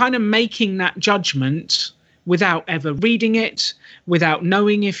 And I'm kind of making that judgment without ever reading it, without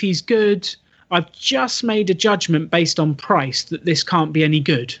knowing if he's good. I've just made a judgment based on price that this can't be any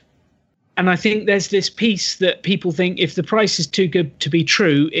good. And I think there's this piece that people think if the price is too good to be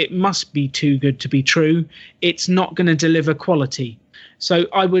true, it must be too good to be true. It's not going to deliver quality. So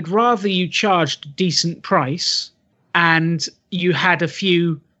I would rather you charged a decent price and you had a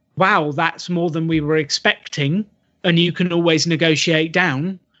few, wow, that's more than we were expecting, and you can always negotiate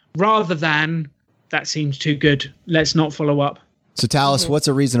down, rather than that seems too good, let's not follow up. So Tallis, what's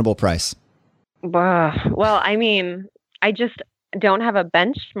a reasonable price? Well, I mean, I just don't have a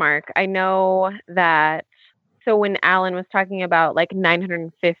benchmark. I know that, so when Alan was talking about like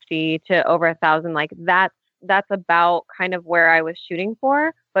 950 to over 1,000, like that's about kind of where I was shooting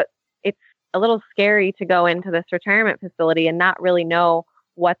for, but it's a little scary to go into this retirement facility and not really know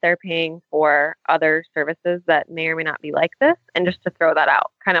what they're paying for other services that may or may not be like this. And just to throw that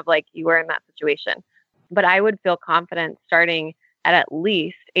out, kind of like you were in that situation. But I would feel confident starting at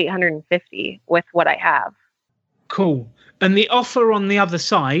least 850 with what I have. Cool. And the offer on the other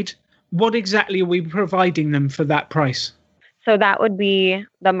side, what exactly are we providing them for that price? So that would be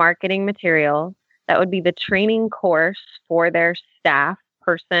the marketing material. That would be the training course for their staff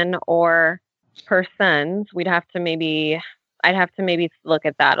person or persons. I'd have to maybe look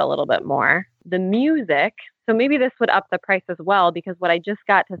at that a little bit more. The music. So maybe this would up the price as well, because what I just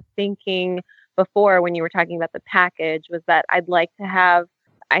got to thinking before when you were talking about the package was that I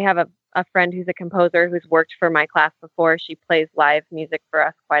have a friend who's a composer who's worked for my class before. She plays live music for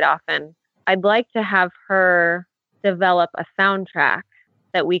us quite often. I'd like to have her develop a soundtrack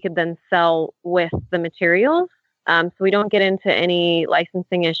that we could then sell with the materials. So we don't get into any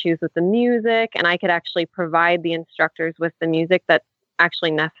licensing issues with the music, and I could actually provide the instructors with the music that's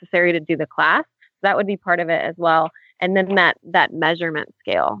actually necessary to do the class. That would be part of it as well. And then that measurement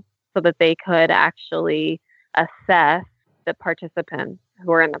scale so that they could actually assess the participants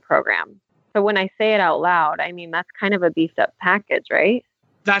who are in the program. So when I say it out loud, I mean, that's kind of a beefed up package, right?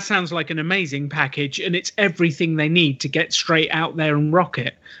 That sounds like an amazing package, and it's everything they need to get straight out there and rock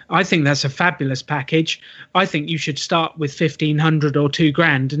it. I think that's a fabulous package. I think you should start with 1,500 or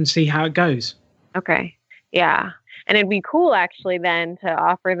 $2,000 and see how it goes. Okay. Yeah. And it'd be cool actually then to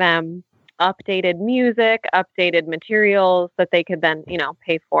offer them updated music, updated materials that they could then,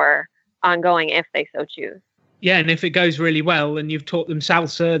 pay for ongoing if they so choose. Yeah, and if it goes really well and you've taught them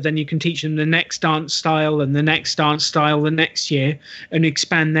salsa, then you can teach them the next dance style and the next dance style the next year and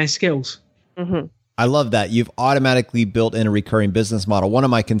expand their skills. Mm-hmm. I love that. You've automatically built in a recurring business model. One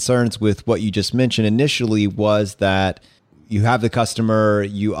of my concerns with what you just mentioned initially was that you have the customer,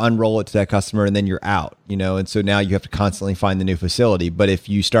 you unroll it to that customer, and then you're out, and so now you have to constantly find the new facility. But if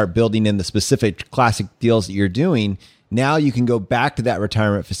you start building in the specific classic deals that you're doing, now you can go back to that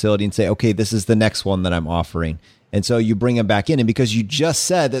retirement facility and say, okay, this is the next one that I'm offering. And so you bring them back in. And because you just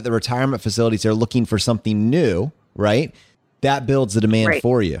said that the retirement facilities are looking for something new, right? That builds the demand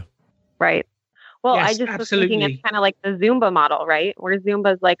for you. Right. Well, Yes, I just was absolutely. thinking it's kind of like the Zumba model, right? Where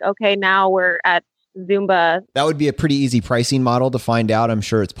Zumba's like, okay, now we're at Zumba. That would be a pretty easy pricing model to find out. I'm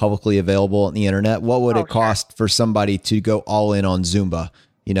sure it's publicly available on the internet. What would it cost for somebody to go all in on Zumba,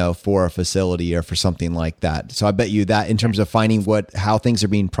 for a facility or for something like that? So I bet you that in terms of finding how things are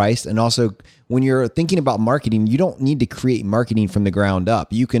being priced. And also when you're thinking about marketing, you don't need to create marketing from the ground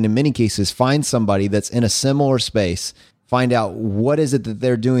up. You can, in many cases, find somebody that's in a similar space, find out what is it that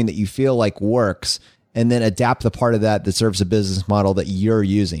they're doing that you feel like works, and then adapt the part of that serves a business model that you're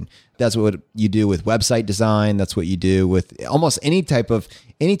using. That's what you do with website design. That's what you do with almost any type of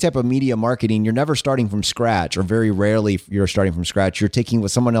media marketing. You're never starting from scratch, or very rarely you're starting from scratch. You're taking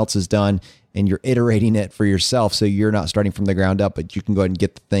what someone else has done and you're iterating it for yourself. So you're not starting from the ground up, but you can go ahead and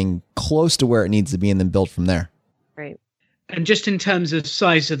get the thing close to where it needs to be and then build from there. Right. And just in terms of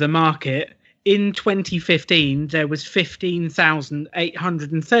size of the market, in 2015, there was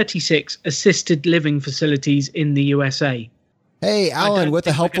 15,836 assisted living facilities in the USA. Hey, Alan, with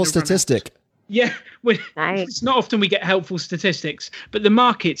a helpful statistic. Yeah, Nice. it's not often we get helpful statistics, but the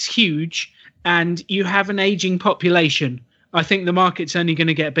market's huge and you have an aging population. I think the market's only going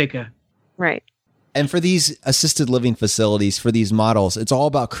to get bigger. Right. And for these assisted living facilities, for these models, it's all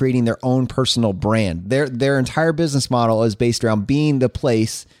about creating their own personal brand. Their entire business model is based around being the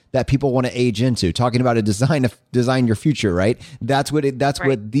place that people want to age into. Talking about design your future, right? That's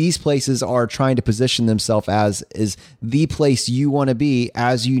what these places are trying to position themselves as, is the place you want to be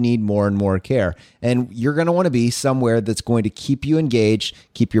as you need more and more care. And you're going to want to be somewhere that's going to keep you engaged,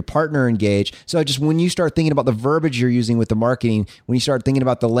 keep your partner engaged. So just when you start thinking about the verbiage you're using with the marketing, when you start thinking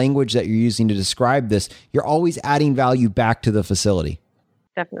about the language that you're using to describe this, you're always adding value back to the facility.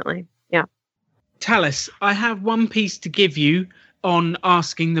 Definitely. Yeah. Tallis, I have one piece to give you on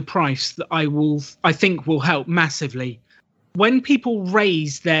asking the price that I think will help massively. When people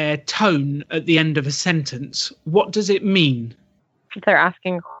raise their tone at the end of a sentence, what does it mean? If they're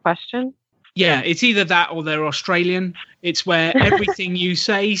asking a question. Yeah, it's either that or they're Australian. It's where everything you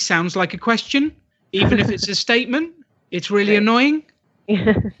say sounds like a question, even if it's a statement. It's really annoying.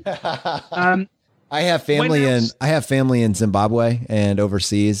 I have family in Zimbabwe and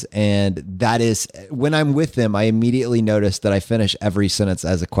overseas, and that is when I'm with them, I immediately notice that I finish every sentence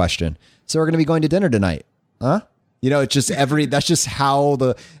as a question. So we're going to be going to dinner tonight, huh? It's just that's just how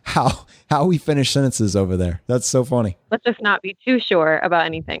we finish sentences over there. That's so funny. Let's just not be too sure about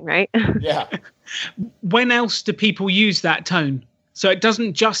anything, right? Yeah. When else do people use that tone? So it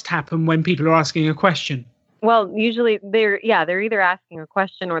doesn't just happen when people are asking a question. Well, usually they're either asking a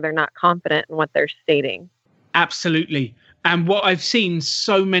question or they're not confident in what they're stating. Absolutely. And what I've seen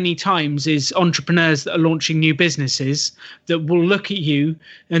so many times is entrepreneurs that are launching new businesses that will look at you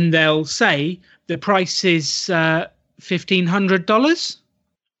and they'll say the price is $1,500.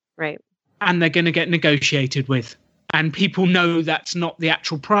 Right. And they're going to get negotiated with. And people know that's not the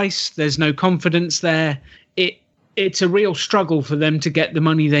actual price. There's no confidence there. It's a real struggle for them to get the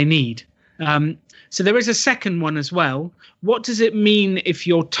money they need. So there is a second one as well. What does it mean if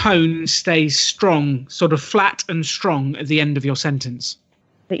your tone stays strong, sort of flat and strong at the end of your sentence?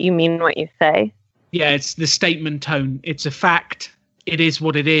 That you mean what you say? Yeah, it's the statement tone. It's a fact. It is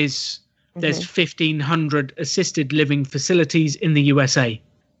what it is. There's 1,500 assisted living facilities in the USA.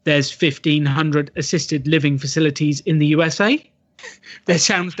 There's 1,500 assisted living facilities in the USA. There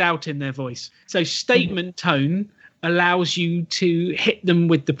sounds doubt in their voice. So statement tone allows you to hit them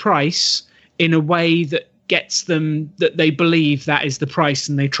with the price in a way that gets them that they believe that is the price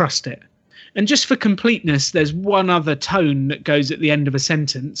and they trust it. And just for completeness, there's one other tone that goes at the end of a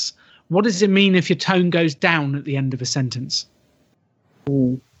sentence. What does it mean if your tone goes down at the end of a sentence?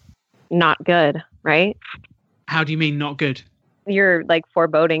 Not good, right? How do you mean not good? You're like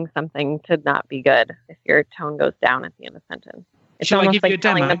foreboding something to not be good if your tone goes down at the end of a sentence. It's Shall I almost give you like a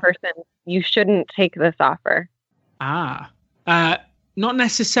demo? telling the person, you shouldn't take this offer. Not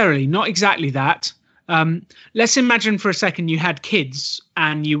necessarily, not exactly that. Let's imagine for a second you had kids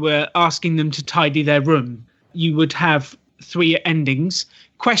and you were asking them to tidy their room. You would have 3 endings.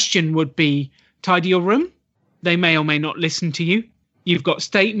 Question would be, tidy your room. They may or may not listen to you. You've got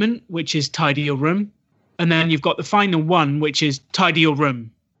statement, which is tidy your room. And then you've got the final one, which is tidy your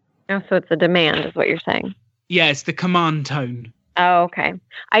room. Oh, so it's a demand is what you're saying. Yeah, it's the command tone. Oh, okay.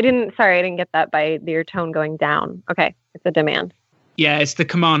 I didn't get that by your tone going down. Okay. It's a demand. Yeah, it's the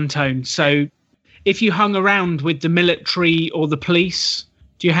command tone. So if you hung around with the military or the police,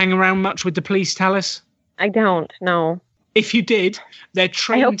 do you hang around much with the police, Tallis? I don't, no. If you did, they're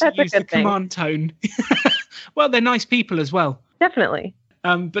trained to use the command tone. Well, they're nice people as well. Definitely.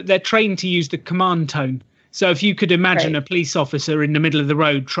 But they're trained to use the command tone. So if you could imagine Right. a police officer in the middle of the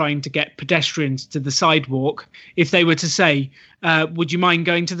road trying to get pedestrians to the sidewalk, if they were to say, would you mind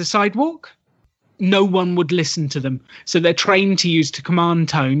going to the sidewalk? No one would listen to them. So they're trained to use the command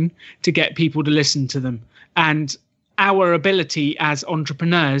tone to get people to listen to them. And our ability as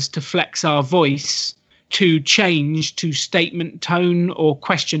entrepreneurs to flex our voice to change to statement tone or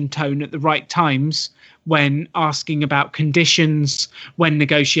question tone at the right times when asking about conditions, when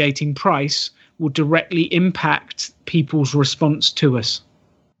negotiating price, will directly impact people's response to us.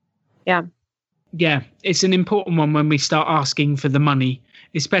 Yeah. Yeah, it's an important one when we start asking for the money,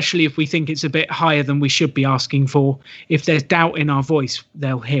 especially if we think it's a bit higher than we should be asking for. If there's doubt in our voice,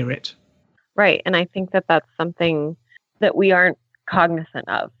 they'll hear it. Right. And I think that that's something that we aren't cognizant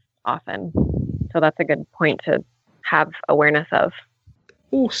of often. So that's a good point to have awareness of.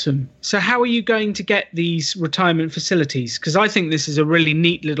 Awesome. So how are you going to get these retirement facilities? Because I think this is a really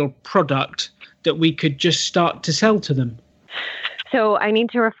neat little product that we could just start to sell to them. So I need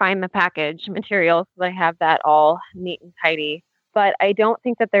to refine the package materials so I have that all neat and tidy. But I don't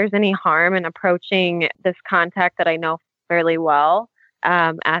think that there's any harm in approaching this contact that I know fairly well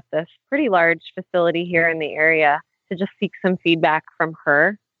at this pretty large facility here in the area to just seek some feedback from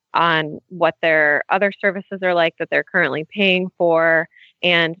her on what their other services are like that they're currently paying for,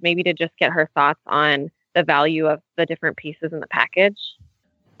 and maybe to just get her thoughts on the value of the different pieces in the package.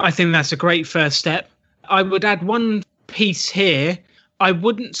 I think that's a great first step. I would add one piece here. I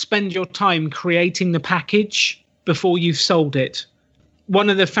wouldn't spend your time creating the package before you've sold it. One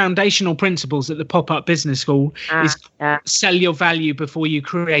of the foundational principles at the Pop-Up Business School is sell your value before you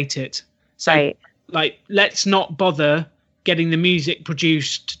create it. So, Right. like, let's not bother getting the music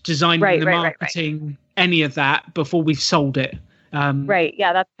produced, designing the marketing, any of that before we've sold it. Right.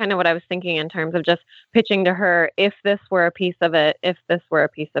 Yeah, that's kind of what I was thinking in terms of just pitching to her, if this were a piece of it, if this were a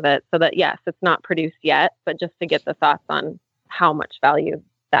piece of it, so that, yes, it's not produced yet, but just to get the thoughts on how much value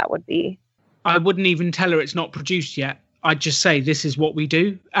that would be. I wouldn't even tell her it's not produced yet. I'd just say, this is what we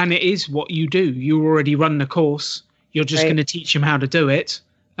do. And it is what you do. You already run the course. You're just going to teach them how to do it.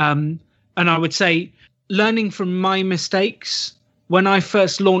 And I would say, learning from my mistakes, when I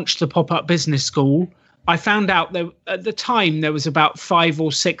first launched the Pop-Up Business School, I found out that at the time there was about 500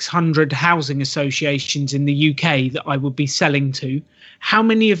 or 600 housing associations in the UK that I would be selling to. How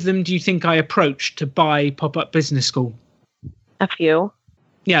many of them do you think I approached to buy Pop-Up Business School? A few.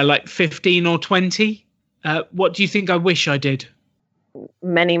 Yeah, like 15 or 20. What do you think I wish I did?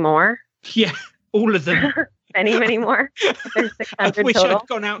 Many more. Yeah, all of them. many more. There's 600 I wish total. I'd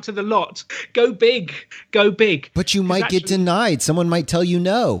gone out to the lot. Go big. Go big. But you might get denied. Someone might tell you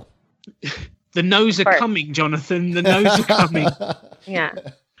no. The no's are coming, Jonathan. The no's are coming. Yeah.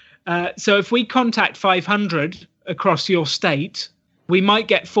 So if we contact 500 across your state, we might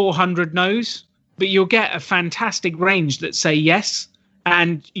get 400 no's, but you'll get a fantastic range that say yes,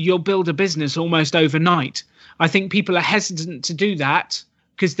 and you'll build a business almost overnight. I think people are hesitant to do that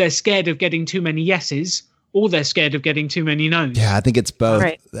because they're scared of getting too many yeses, or they're scared of getting too many no's. Yeah, I think it's both.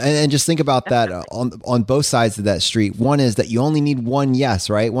 Right. And just think about that on both sides of that street. One is that you only need one yes,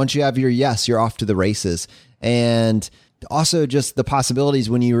 right? Once you have your yes, you're off to the races. And also just the possibilities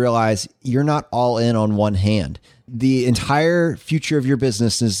when you realize you're not all in on one hand. The entire future of your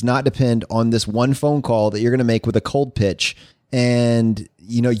business does not depend on this one phone call that you're going to make with a cold pitch, and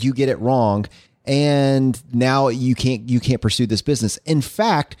you get it wrong, and now you can't pursue this business. In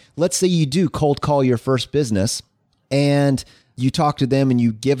fact, let's say you do cold call your first business and you talk to them and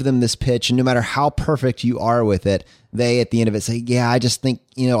you give them this pitch, and no matter how perfect you are with it, they at the end of it say, yeah, I just think,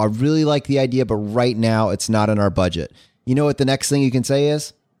 I really like the idea, but right now it's not in our budget. You know what the next thing you can say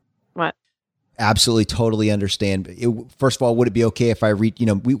is? What? Absolutely, totally understand. First of all, would it be okay if I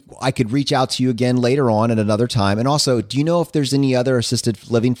I could reach out to you again later on at another time? And also, do you know if there's any other assisted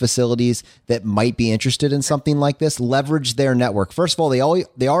living facilities that might be interested in something like this? Leverage their network. First of all,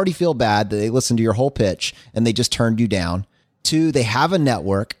 they already feel bad that they listened to your whole pitch and they just turned you down. 2, they have a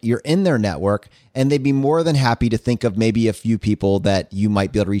network, you're in their network, and they'd be more than happy to think of maybe a few people that you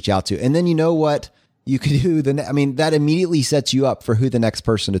might be able to reach out to. And then you know what you could do? That immediately sets you up for who the next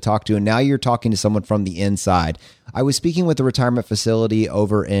person to talk to. And now you're talking to someone from the inside. I was speaking with the retirement facility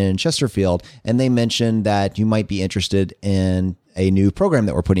over in Chesterfield, and they mentioned that you might be interested in a new program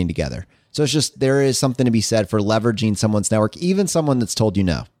that we're putting together. So it's just, there is something to be said for leveraging someone's network, even someone that's told you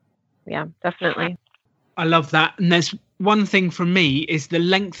no. Yeah, definitely. I love that. And there's one thing from me is the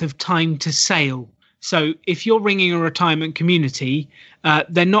length of time to sale. So if you're ringing a retirement community,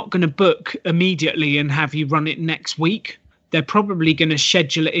 they're not going to book immediately and have you run it next week. They're probably going to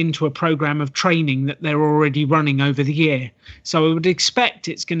schedule it into a program of training that they're already running over the year. So I would expect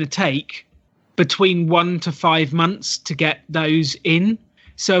it's going to take between 1 to 5 months to get those in.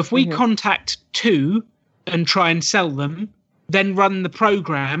 So if we contact 2 and try and sell them, then run the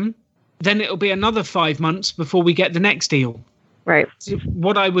program, then it'll be another 5 months before we get the next deal. Right. So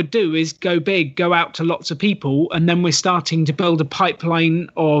what I would do is go big, go out to lots of people, and then we're starting to build a pipeline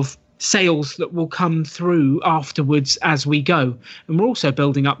of sales that will come through afterwards as we go. And we're also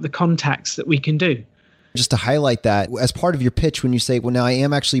building up the contacts that we can do. Just to highlight that, as part of your pitch, when you say, well, now I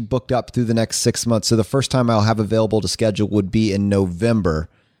am actually booked up through the next 6 months, so the first time I'll have available to schedule would be in November,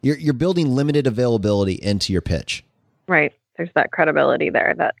 you're building limited availability into your pitch. Right. There's that credibility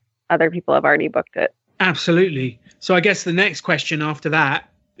there that other people have already booked it. Absolutely. So I guess the next question after that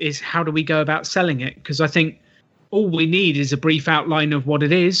is, how do we go about selling it? Because I think all we need is a brief outline of what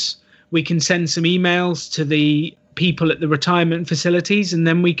it is. We can send some emails to the people at the retirement facilities, and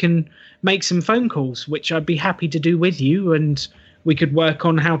then we can make some phone calls, which I'd be happy to do with you, and we could work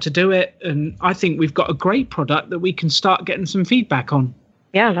on how to do it. And I think we've got a great product that we can start getting some feedback on.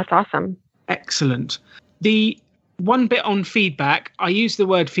 Yeah, that's awesome. Excellent. The one bit on feedback, I use the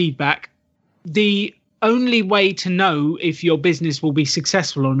word feedback. The only way to know if your business will be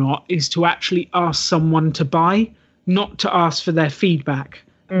successful or not is to actually ask someone to buy, not to ask for their feedback.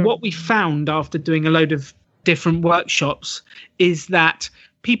 What we found after doing a load of different workshops is that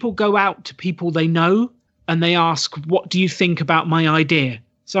people go out to people they know and they ask, what do you think about my idea?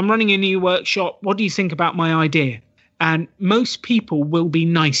 So I'm running a new workshop. What do you think about my idea? And most people will be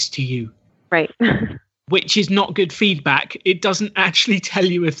nice to you. Right. Which is not good feedback. It doesn't actually tell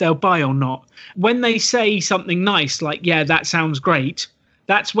you if they'll buy or not. When they say something nice, like, yeah, that sounds great,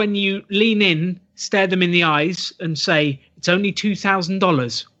 that's when you lean in, stare them in the eyes and say, it's only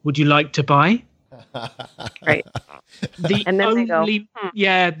 $2,000. Would you like to buy? Right. And then they go,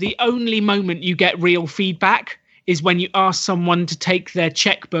 the only moment you get real feedback is when you ask someone to take their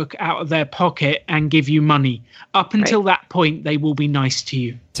checkbook out of their pocket and give you money. Up until that point, they will be nice to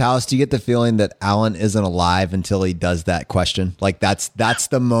you. Tallis, do you get the feeling that Alan isn't alive until he does that question? Like that's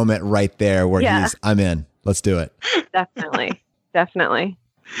the moment right there where I'm in. Let's do it. Definitely.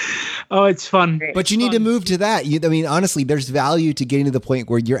 Oh, it's fun. But you need to move to that. Honestly, there's value to getting to the point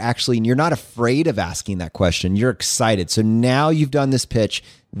where you're not afraid of asking that question. You're excited. So now you've done this pitch.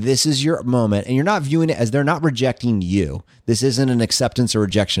 This is your moment. And you're not viewing it as they're not rejecting you. This isn't an acceptance or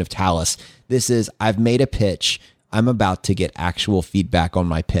rejection of Tallis. This is, I've made a pitch. I'm about to get actual feedback on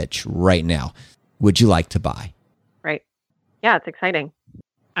my pitch right now. Would you like to buy? Right. Yeah, it's exciting.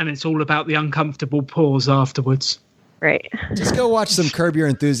 And it's all about the uncomfortable pause afterwards. Right. Just go watch some Curb Your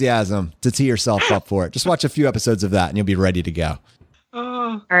Enthusiasm to tee yourself up for it. Just watch a few episodes of that and you'll be ready to go.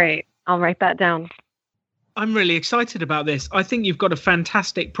 All right. I'll write that down. I'm really excited about this. I think you've got a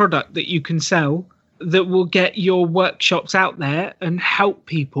fantastic product that you can sell that will get your workshops out there and help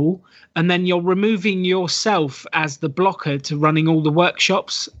people. And then you're removing yourself as the blocker to running all the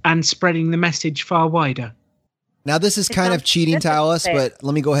workshops and spreading the message far wider. Now, this is kind of cheating, Tallis, but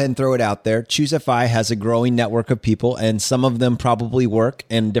let me go ahead and throw it out there. Choose FI has a growing network of people, and some of them probably work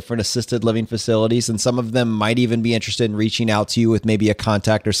in different assisted living facilities, and some of them might even be interested in reaching out to you with maybe a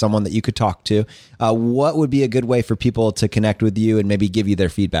contact or someone that you could talk to. What would be a good way for people to connect with you and maybe give you their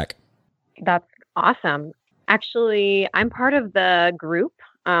feedback? That's awesome. Actually, I'm part of the group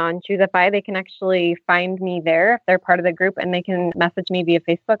on Choose FI. They can actually find me there if they're part of the group, and they can message me via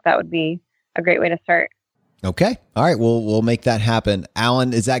Facebook. That would be a great way to start. Okay. All right. We'll make that happen. Alan,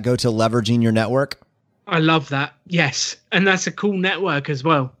 does that go to leveraging your network? I love that. Yes. And that's a cool network as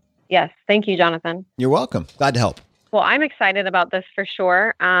well. Yes. Thank you, Jonathan. You're welcome. Glad to help. Well, I'm excited about this for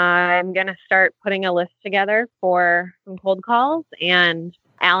sure. I'm going to start putting a list together for some cold calls. And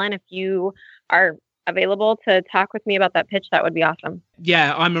Alan, if you are available to talk with me about that pitch, that would be awesome.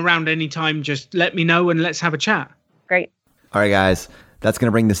 Yeah, I'm around anytime. Just let me know and let's have a chat. Great. All right, guys. That's going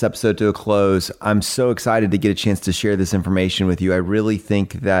to bring this episode to a close. I'm so excited to get a chance to share this information with you. I really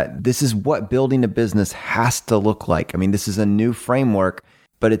think that this is what building a business has to look like. I mean, this is a new framework,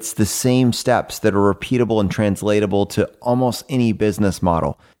 but it's the same steps that are repeatable and translatable to almost any business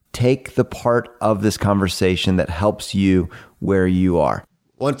model. Take the part of this conversation that helps you where you are.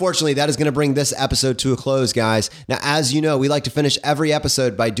 Well, unfortunately, that is going to bring this episode to a close, guys. Now, as you know, we like to finish every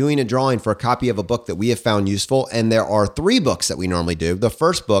episode by doing a drawing for a copy of a book that we have found useful. And there are 3 books that we normally do. The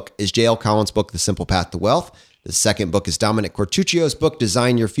first book is J.L. Collins' book, The Simple Path to Wealth. The second book is Dominic Cortuccio's book,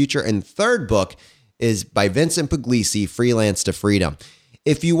 Design Your Future. And the third book is by Vincent Puglisi, Freelance to Freedom.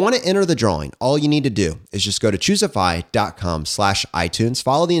 If you want to enter the drawing, all you need to do is just go to choosefi.com/iTunes,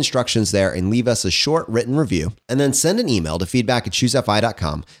 follow the instructions there, and leave us a short written review, and then send an email to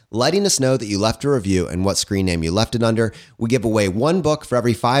feedback@choosefi.com, letting us know that you left a review and what screen name you left it under. We give away one book for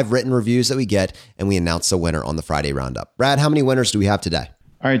every 5 written reviews that we get, and we announce the winner on the Friday Roundup. Brad, how many winners do we have today?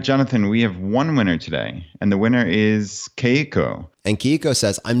 All right, Jonathan, we have one winner today, and the winner is Keiko. And Keiko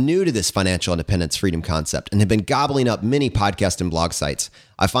says, I'm new to this financial independence freedom concept and have been gobbling up many podcast and blog sites.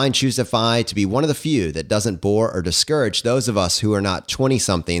 I find ChooseFI to be one of the few that doesn't bore or discourage those of us who are not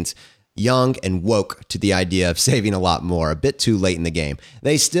 20-somethings, young and woke to the idea of saving a lot more, a bit too late in the game.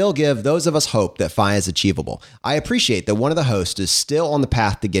 They still give those of us hope that FI is achievable. I appreciate that one of the hosts is still on the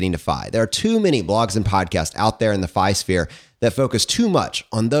path to getting to FI. There are too many blogs and podcasts out there in the FI sphere that focus too much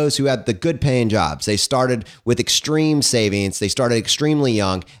on those who had the good paying jobs. They started with extreme savings, they started extremely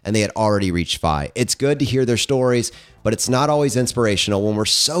young, and they had already reached FI. It's good to hear their stories, but it's not always inspirational when we're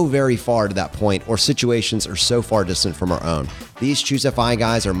so very far to that point or situations are so far distant from our own. These Choose FI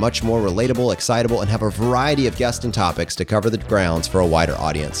guys are much more relatable, excitable, and have a variety of guests and topics to cover the grounds for a wider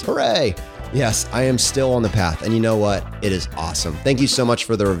audience. Hooray! Yes, I am still on the path, and you know what? It is awesome. Thank you so much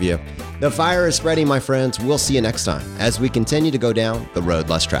for the review. The fire is spreading, my friends. We'll see you next time as we continue to go down the road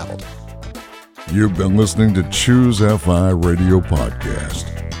less traveled. You've been listening to Choose FI Radio Podcast,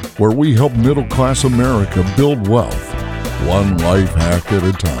 where we help middle-class America build wealth, one life hack at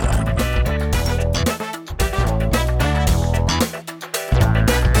a time.